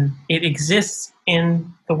 and it exists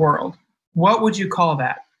in the world, what would you call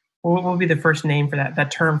that? What would be the first name for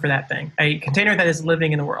that term for that thing? A container that is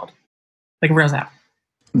living in the world, like a Rails app.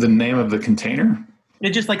 The name of the container?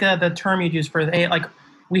 It's just like the term you'd use for like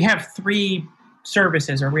we have 3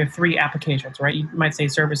 services or we have 3 applications, right? You might say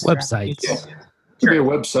services. Websites. Yeah. It could be a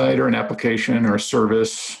website or an application or a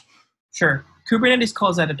service. Sure. Kubernetes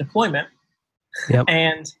calls that a deployment. Yep.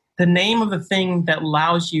 And the name of the thing that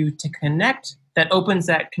allows you to connect, that opens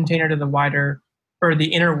that container to the wider or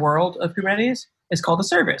the inner world of Kubernetes is called a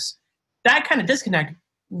service. That kind of disconnect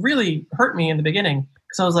really hurt me in the beginning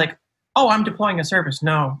because I was like, oh, I'm deploying a service.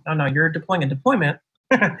 No, you're deploying a deployment.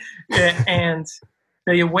 And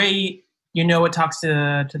the way it talks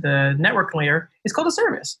to the network layer is called a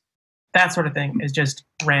service. That sort of thing is just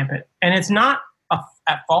rampant. And it's not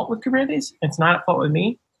at fault with Kubernetes. It's not at fault with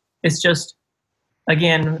me. It's just,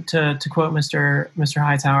 again, to quote Mr.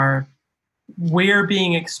 Hightower, we're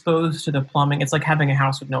being exposed to the plumbing. It's like having a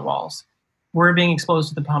house with no walls. We're being exposed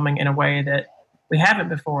to the plumbing in a way that we haven't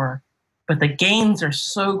before. But the gains are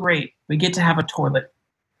so great. We get to have a toilet.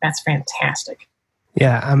 That's fantastic.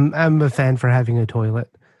 Yeah, I'm a fan for having a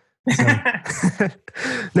toilet. So.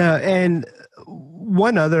 No, and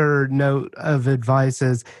one other note of advice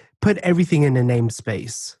is put everything in a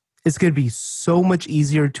namespace. It's going to be so much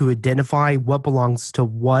easier to identify what belongs to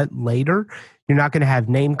what later. You're not going to have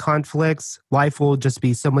name conflicts. Life will just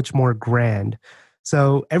be so much more grand.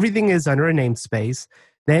 So everything is under a namespace.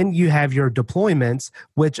 Then you have your deployments,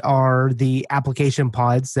 which are the application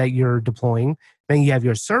pods that you're deploying. Then you have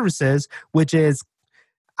your services, which is,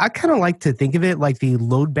 I kind of like to think of it like the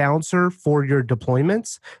load balancer for your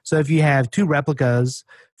deployments. So if you have 2 replicas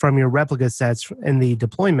from your replica sets in the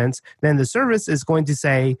deployments, then the service is going to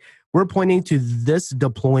say, we're pointing to this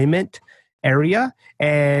deployment area,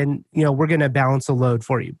 and we're going to balance the load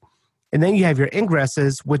for you. And then you have your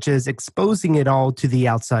ingresses, which is exposing it all to the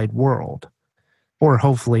outside world. Or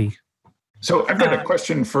hopefully. So I've got a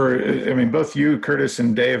question for, both you, Kurtis,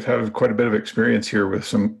 and Dave have quite a bit of experience here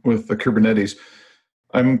with the Kubernetes.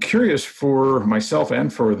 I'm curious for myself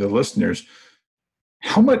and for the listeners,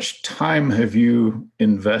 how much time have you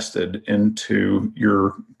invested into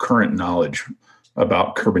your current knowledge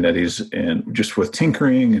about Kubernetes and just with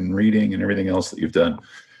tinkering and reading and everything else that you've done?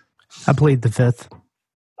 I plead the 5th.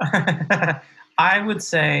 I would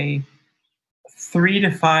say 3 to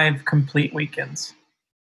 5 complete weekends,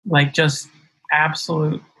 like just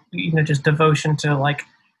absolute, just devotion to like,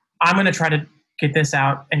 I'm going to try to get this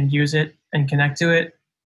out and use it and connect to it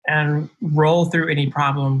and roll through any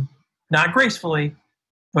problem, not gracefully,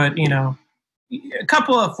 but a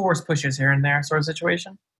couple of force pushes here and there sort of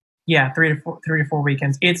situation. Yeah, 3 to 4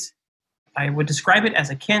 weekends. I would describe it as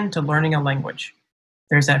akin to learning a language.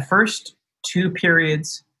 There's that first 2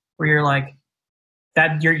 periods where you're like,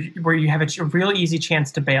 where you have a real easy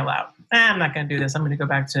chance to bail out. I'm not going to do this. I'm going to go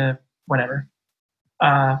back to whatever.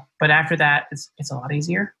 But after that, it's a lot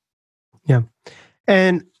easier. Yeah.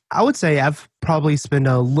 And I would say I've probably spent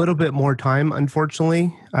a little bit more time,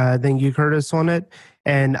 unfortunately, than you, Kurtis, on it.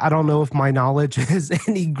 And I don't know if my knowledge is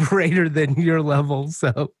any greater than your level.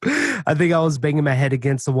 So I think I was banging my head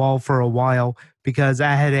against the wall for a while because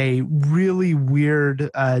I had a really weird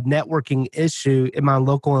networking issue in my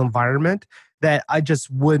local environment that I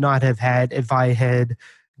just would not have had if I had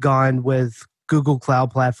gone with Google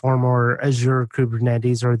Cloud Platform or Azure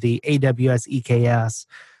Kubernetes or the AWS EKS.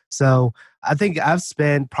 So I think I've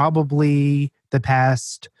spent probably the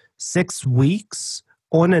past 6 weeks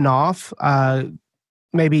on and off,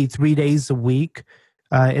 maybe 3 days a week,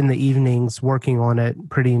 in the evenings working on it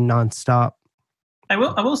pretty nonstop. I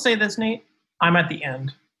will say this, Nate. I'm at the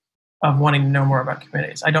end of wanting to know more about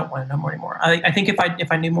Kubernetes. I don't want to know more anymore. I think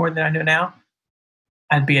if I knew more than I know now,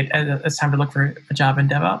 it's time to look for a job in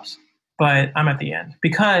DevOps. But I'm at the end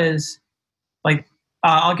because, like,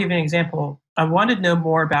 I'll give you an example. I wanted to know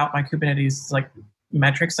more about my Kubernetes like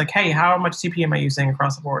metrics, like, hey, how much CPU am I using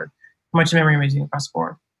across the board? How much memory am I using across the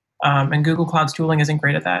board? And Google Cloud's tooling isn't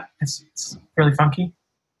great at that. It's really funky,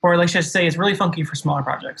 or let's just say it's really funky for smaller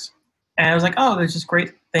projects. And I was like, oh, there's this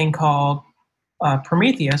great thing called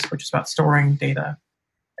Prometheus, which is about storing data.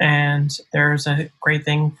 And there's a great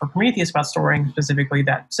thing for Prometheus about storing specifically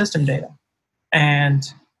that system data. And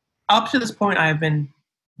up to this point, I've been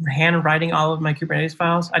handwriting all of my Kubernetes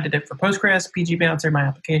files. I did it for Postgres, PG Bouncer, my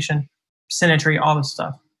application, Synergy, all this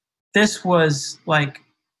stuff. This was like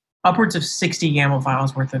upwards of 60 YAML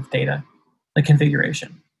files worth of data, the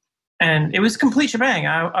configuration. And it was complete shebang.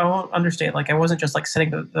 I won't understate. Like, I wasn't just like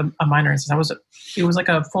setting a minor instance. It was like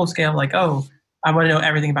a full scale, like, oh, I want to know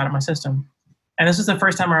everything about it in my system. And this is the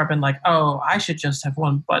first time where I've been like, oh, I should just have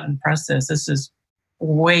one button, press this. This is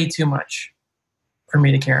way too much for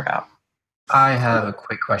me to care about. I have a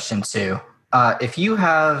quick question too. If you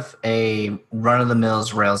have a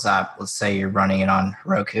run-of-the-mills Rails app, let's say you're running it on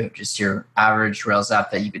Heroku, just your average Rails app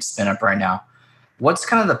that you could spin up right now, what's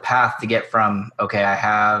kind of the path to get from, okay, I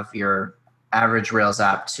have your average Rails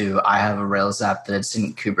app to I have a Rails app that's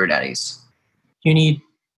in Kubernetes? You need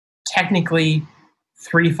technically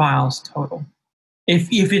 3 files total. If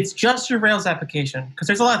it's just your Rails application, because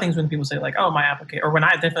there's a lot of things when people say like, oh, my application, or when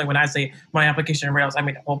I say my application in Rails, I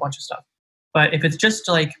mean a whole bunch of stuff. But if it's just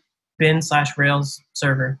like bin/Rails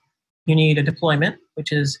server, you need a deployment,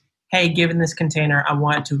 which is, hey, given this container, I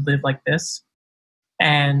want it to live like this.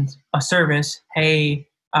 And a service, hey,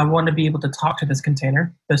 I want to be able to talk to this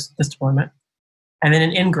container, this deployment. And then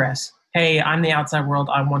an ingress, hey, I'm the outside world,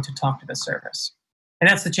 I want to talk to this service. And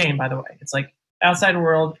that's the chain, by the way. It's like outside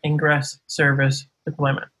world, ingress, service,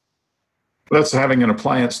 deployment. That's having an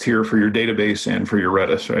appliance tier for your database and for your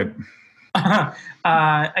Redis, right?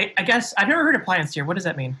 I guess I've never heard of appliance tier. What does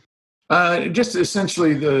that mean? Just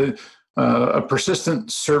essentially a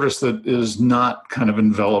persistent service that is not kind of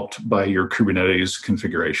enveloped by your Kubernetes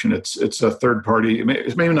configuration. It's a third party.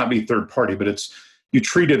 It may not be third party, but you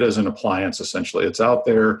treat it as an appliance essentially. It's out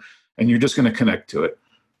there, and you're just going to connect to it.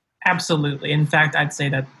 Absolutely. In fact, I'd say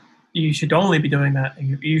that you should only be doing that.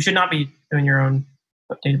 You should not be doing your own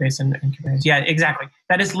database in Kubernetes. Yeah, exactly.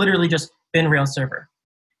 That is literally just bin Rails server.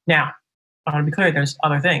 Now, I want to be clear, there's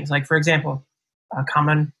other things. Like, for example, a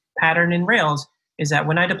common pattern in Rails is that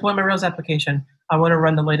when I deploy my Rails application, I want to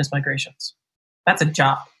run the latest migrations. That's a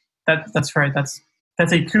job. That's right. That's a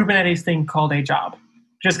Kubernetes thing called a job,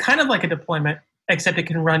 which is kind of like a deployment, except it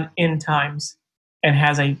can run in times and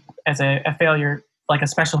has a failure, like a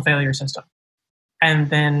special failure system. And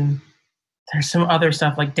then there's some other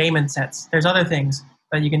stuff like daemon sets. There's other things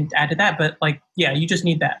that you can add to that, but like, yeah, you just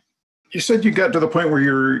need that. You said you got to the point where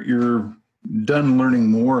you're done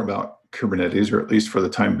learning more about Kubernetes, or at least for the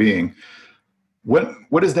time being. What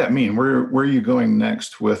does that mean? Where are you going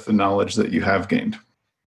next with the knowledge that you have gained?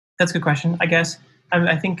 That's a good question. I guess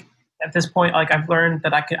I think at this point, like, I've learned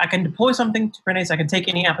that I can deploy something to Kubernetes. I can take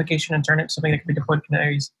any application and turn it into something that can be deployed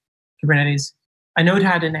to Kubernetes. I know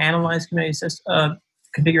how to analyze Kubernetes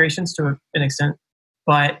configurations to an extent,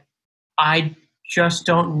 but I just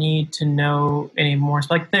don't need to know any more. So,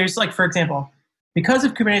 like, there's, like, for example, because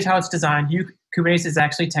of Kubernetes, how it's designed, Kubernetes is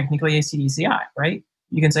actually technically a CDCI, right?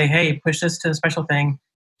 You can say, hey, push this to a special thing.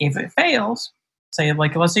 If it fails, say,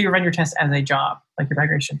 like, let's say you run your test as a job, like your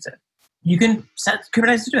migration did. You can set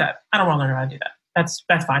Kubernetes to do that. I don't want to learn how to do that.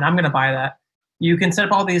 That's fine. I'm going to buy that. You can set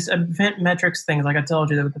up all these event metrics things, like I told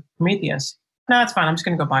you with the Prometheus. No, that's fine. I'm just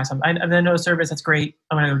going to go buy something. I know a service. That's great.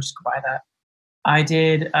 I'm going to just go buy that.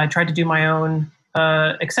 I tried to do my own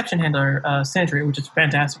exception handler, Synergy, which is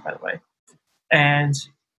fantastic, by the way. And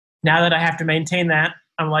now that I have to maintain that,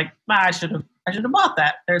 I'm like, I should have bought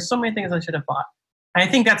that. There's so many things I should have bought. And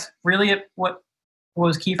I think that's really what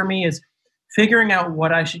was key for me, is figuring out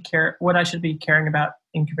what I should be caring about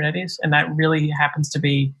in Kubernetes, and that really happens to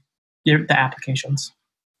be the applications,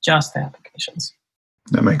 just the applications.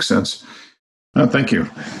 That makes sense. Thank you.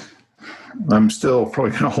 I'm still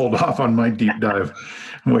probably going to hold off on my deep dive.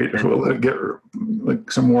 Wait, we'll get like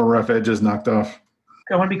some more rough edges knocked off.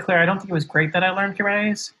 I want to be clear. I don't think it was great that I learned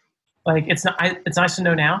Kubernetes. Like, it's nice to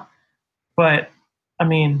know now, but I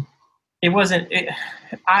mean, it wasn't. In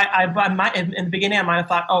the beginning, I might have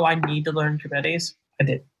thought, oh, I need to learn Kubernetes. I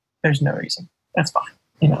did. There's no reason. That's fine.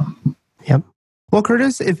 Yep. Well,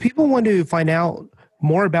 Kurtis, if people want to find out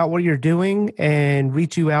more about what you're doing and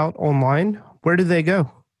reach you out online, where do they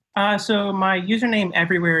go? So my username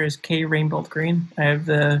everywhere is K Rainbolt-Greene. I have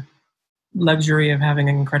the luxury of having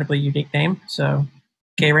an incredibly unique name. So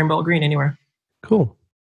K Rainbolt-Greene anywhere. Cool.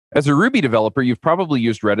 As a Ruby developer, you've probably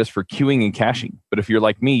used Redis for queuing and caching. But if you're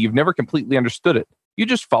like me, you've never completely understood it. You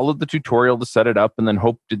just followed the tutorial to set it up and then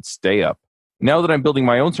hoped it'd stay up. Now that I'm building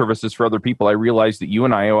my own services for other people, I realize that you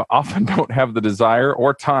and I often don't have the desire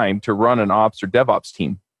or time to run an ops or DevOps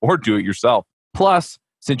team or do it yourself. Plus,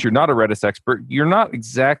 since you're not a Redis expert, you're not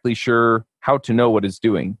exactly sure how to know what it's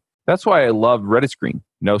doing. That's why I love Redis Green.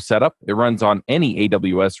 No setup. It runs on any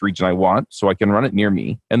AWS region I want, so I can run it near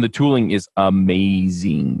me. And the tooling is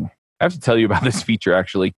amazing. I have to tell you about this feature,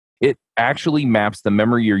 actually. It actually maps the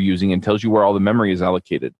memory you're using and tells you where all the memory is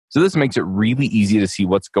allocated. So this makes it really easy to see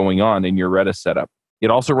what's going on in your Redis setup.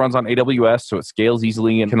 It also runs on AWS, so it scales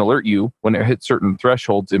easily and can alert you when it hits certain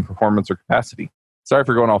thresholds in performance or capacity. Sorry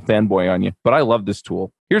for going all fanboy on you, but I love this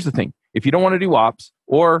tool. Here's the thing. If you don't want to do ops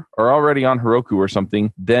or are already on Heroku or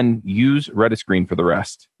something, then use Redis Green for the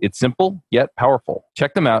rest. It's simple, yet powerful.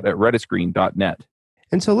 Check them out at redisgreen.net.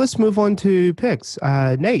 And so let's move on to picks.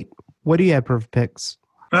 Nate, what do you have for picks?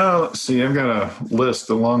 Oh, let's see. I've got a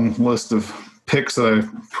long list of picks that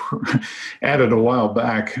I added a while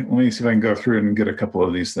back. Let me see if I can go through and get a couple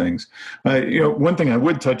of these things. One thing I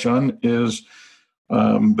would touch on is,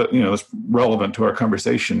 but it's relevant to our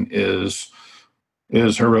conversation is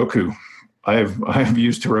Heroku. I've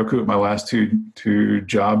used Heroku at my last two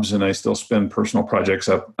jobs, and I still spend personal projects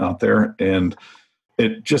out there, and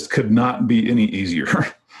it just could not be any easier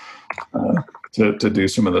to do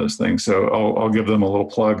some of those things. So I'll give them a little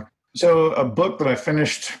plug. So a book that I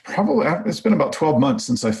finished, it's been about 12 months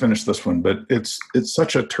since I finished this one, but it's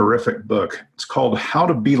such a terrific book. It's called How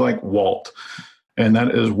to Be Like Walt, and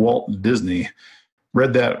that is Walt Disney.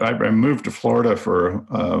 Read that. I moved to Florida for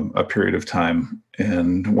a period of time,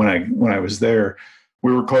 and when I was there,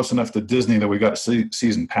 we were close enough to Disney that we got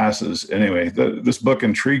season passes. Anyway, this book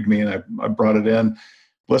intrigued me, and I brought it in,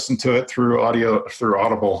 listened to it through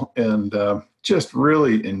Audible, and just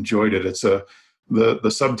really enjoyed it. It's the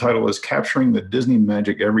subtitle is Capturing the Disney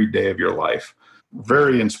Magic Every Day of Your Life.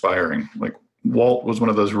 Very inspiring. Like, Walt was one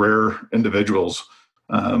of those rare individuals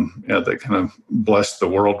that kind of blessed the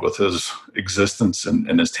world with his existence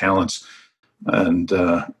and his talents. And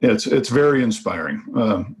it's very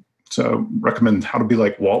inspiring. So recommend How to Be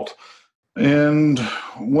Like Walt. And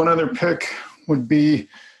one other pick would be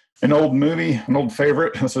an old movie, an old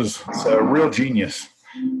favorite. It's Real Genius.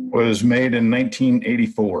 Was made in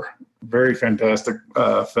 1984. Very fantastic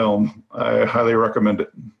film. I highly recommend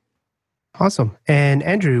it. Awesome. And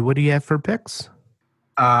Andrew, what do you have for picks?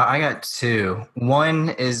 I got two. One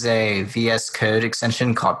is a VS Code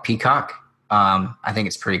extension called Peacock. I think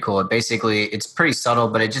it's pretty cool. It's pretty subtle,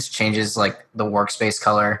 but it just changes like the workspace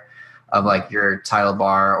color of like your title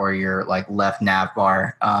bar or your like left nav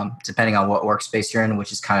bar, depending on what workspace you're in,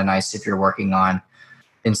 which is kind of nice if you're working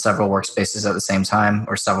in several workspaces at the same time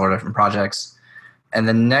or several different projects. And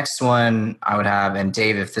the next one I would have, and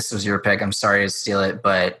Dave, if this was your pick, I'm sorry to steal it,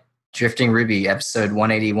 but Drifting Ruby, episode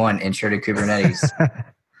 181, Intro to Kubernetes.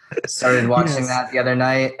 Started watching that the other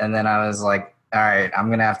night, and then I was like, all right, I'm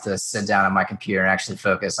going to have to sit down on my computer and actually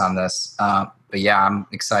focus on this. But yeah, I'm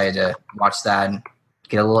excited to watch that and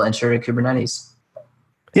get a little intro to Kubernetes.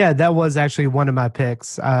 Yeah, that was actually one of my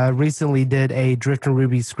picks. Recently did a Drifting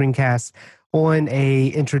Ruby screencast on a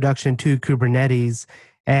introduction to Kubernetes,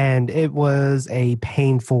 and it was a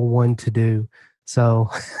painful one to do. So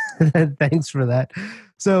thanks for that.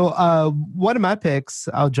 So one of my picks,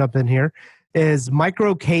 I'll jump in here, is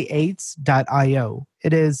microk8s.io.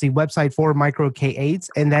 It is the website for microk8s,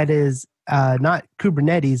 and that is not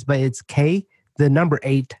Kubernetes, but it's K, the number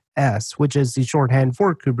 8S, which is the shorthand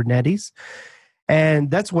for Kubernetes. And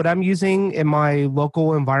that's what I'm using in my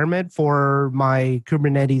local environment for my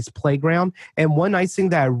Kubernetes playground. And one nice thing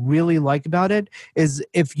that I really like about it is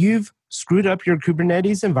if you've screwed up your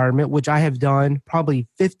Kubernetes environment, which I have done probably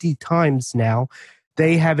 50 times now,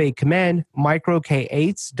 they have a command,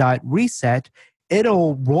 microk8s.reset.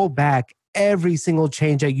 It'll roll back every single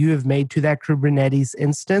change that you have made to that Kubernetes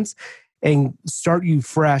instance and start you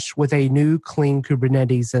fresh with a new clean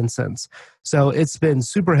Kubernetes instance. So it's been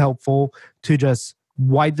super helpful to just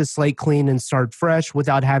wipe the slate clean and start fresh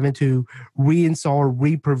without having to reinstall or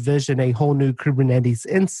re-provision a whole new Kubernetes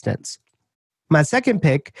instance. My second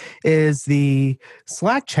pick is the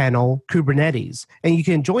Slack channel Kubernetes, and you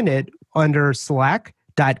can join it under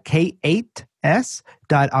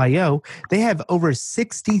slack.k8s.io. They have over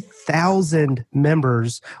 60,000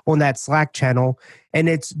 members on that Slack channel, and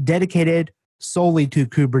it's dedicated solely to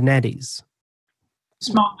Kubernetes.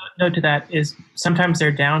 Small note to that is sometimes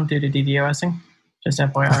they're down due to DDoSing. Just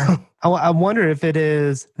FYI. I wonder if it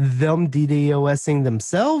is them DDoSing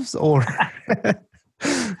themselves or.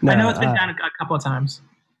 No, I know it's been down a couple of times.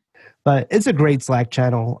 But it's a great Slack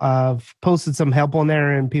channel. I've posted some help on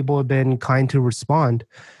there and people have been kind to respond.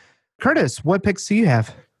 Kurtis, what picks do you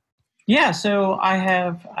have? Yeah, so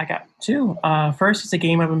I got two. First, it's a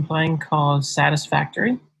game I've been playing called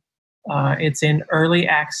Satisfactory. It's in early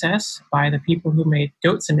access by the people who made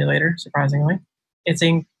Goat Simulator, surprisingly. It's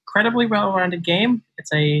an incredibly well-rounded game. It's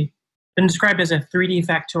been described as a 3D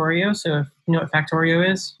Factorio, so if you know what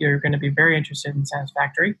Factorio is, you're going to be very interested in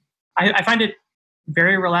Satisfactory. I find it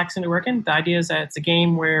very relaxing to work in. The idea is that it's a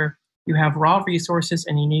game where you have raw resources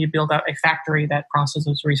and you need to build out a factory that processes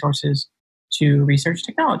those resources to research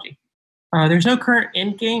technology. There's no current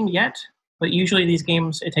end game yet, but usually these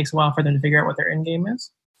games, it takes a while for them to figure out what their end game is.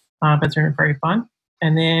 But it's very, very fun.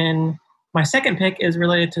 And then my second pick is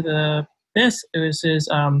related to this. It was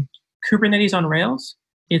Kubernetes on Rails.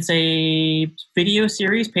 It's a video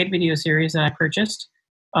series, paid video series that I purchased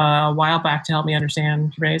a while back to help me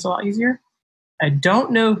understand Kubernetes a lot easier. I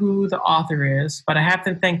don't know who the author is, but I have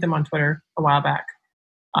to thank them on Twitter a while back.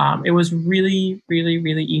 It was really, really,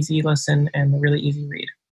 really easy listen and a really easy read.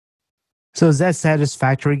 So is that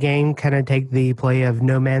Satisfactory game kind of take the play of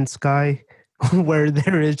No Man's Sky, where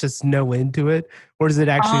there is just no end to it? Or is it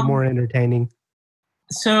actually more entertaining?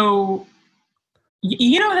 So,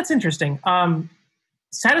 that's interesting.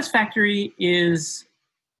 Satisfactory is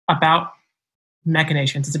about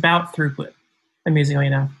machinations. It's about throughput, amusingly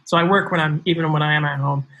enough. So I work even when I am at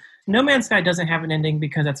home. No Man's Sky doesn't have an ending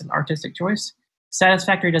because that's an artistic choice.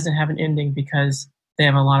 Satisfactory doesn't have an ending because they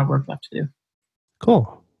have a lot of work left to do.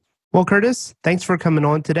 Cool. Well, Kurtis, thanks for coming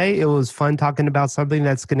on today. It was fun talking about something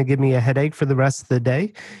that's going to give me a headache for the rest of the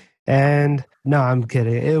day. And no, I'm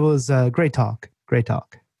kidding. It was a great talk. Great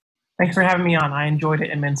talk. Thanks for having me on. I enjoyed it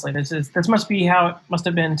immensely. This must be how it must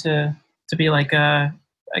have been to be like a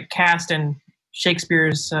cast in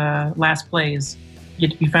Shakespeare's last plays.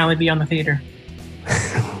 You finally be on the theater.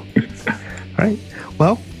 All right.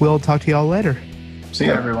 Well, we'll talk to y'all later. See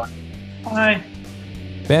you, everyone. Bye.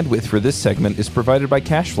 Bandwidth for this segment is provided by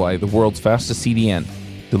CacheFly, the world's fastest CDN.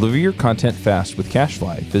 Deliver your content fast with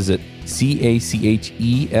CacheFly. Visit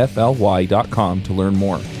CACHEFLY.com to learn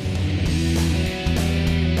more.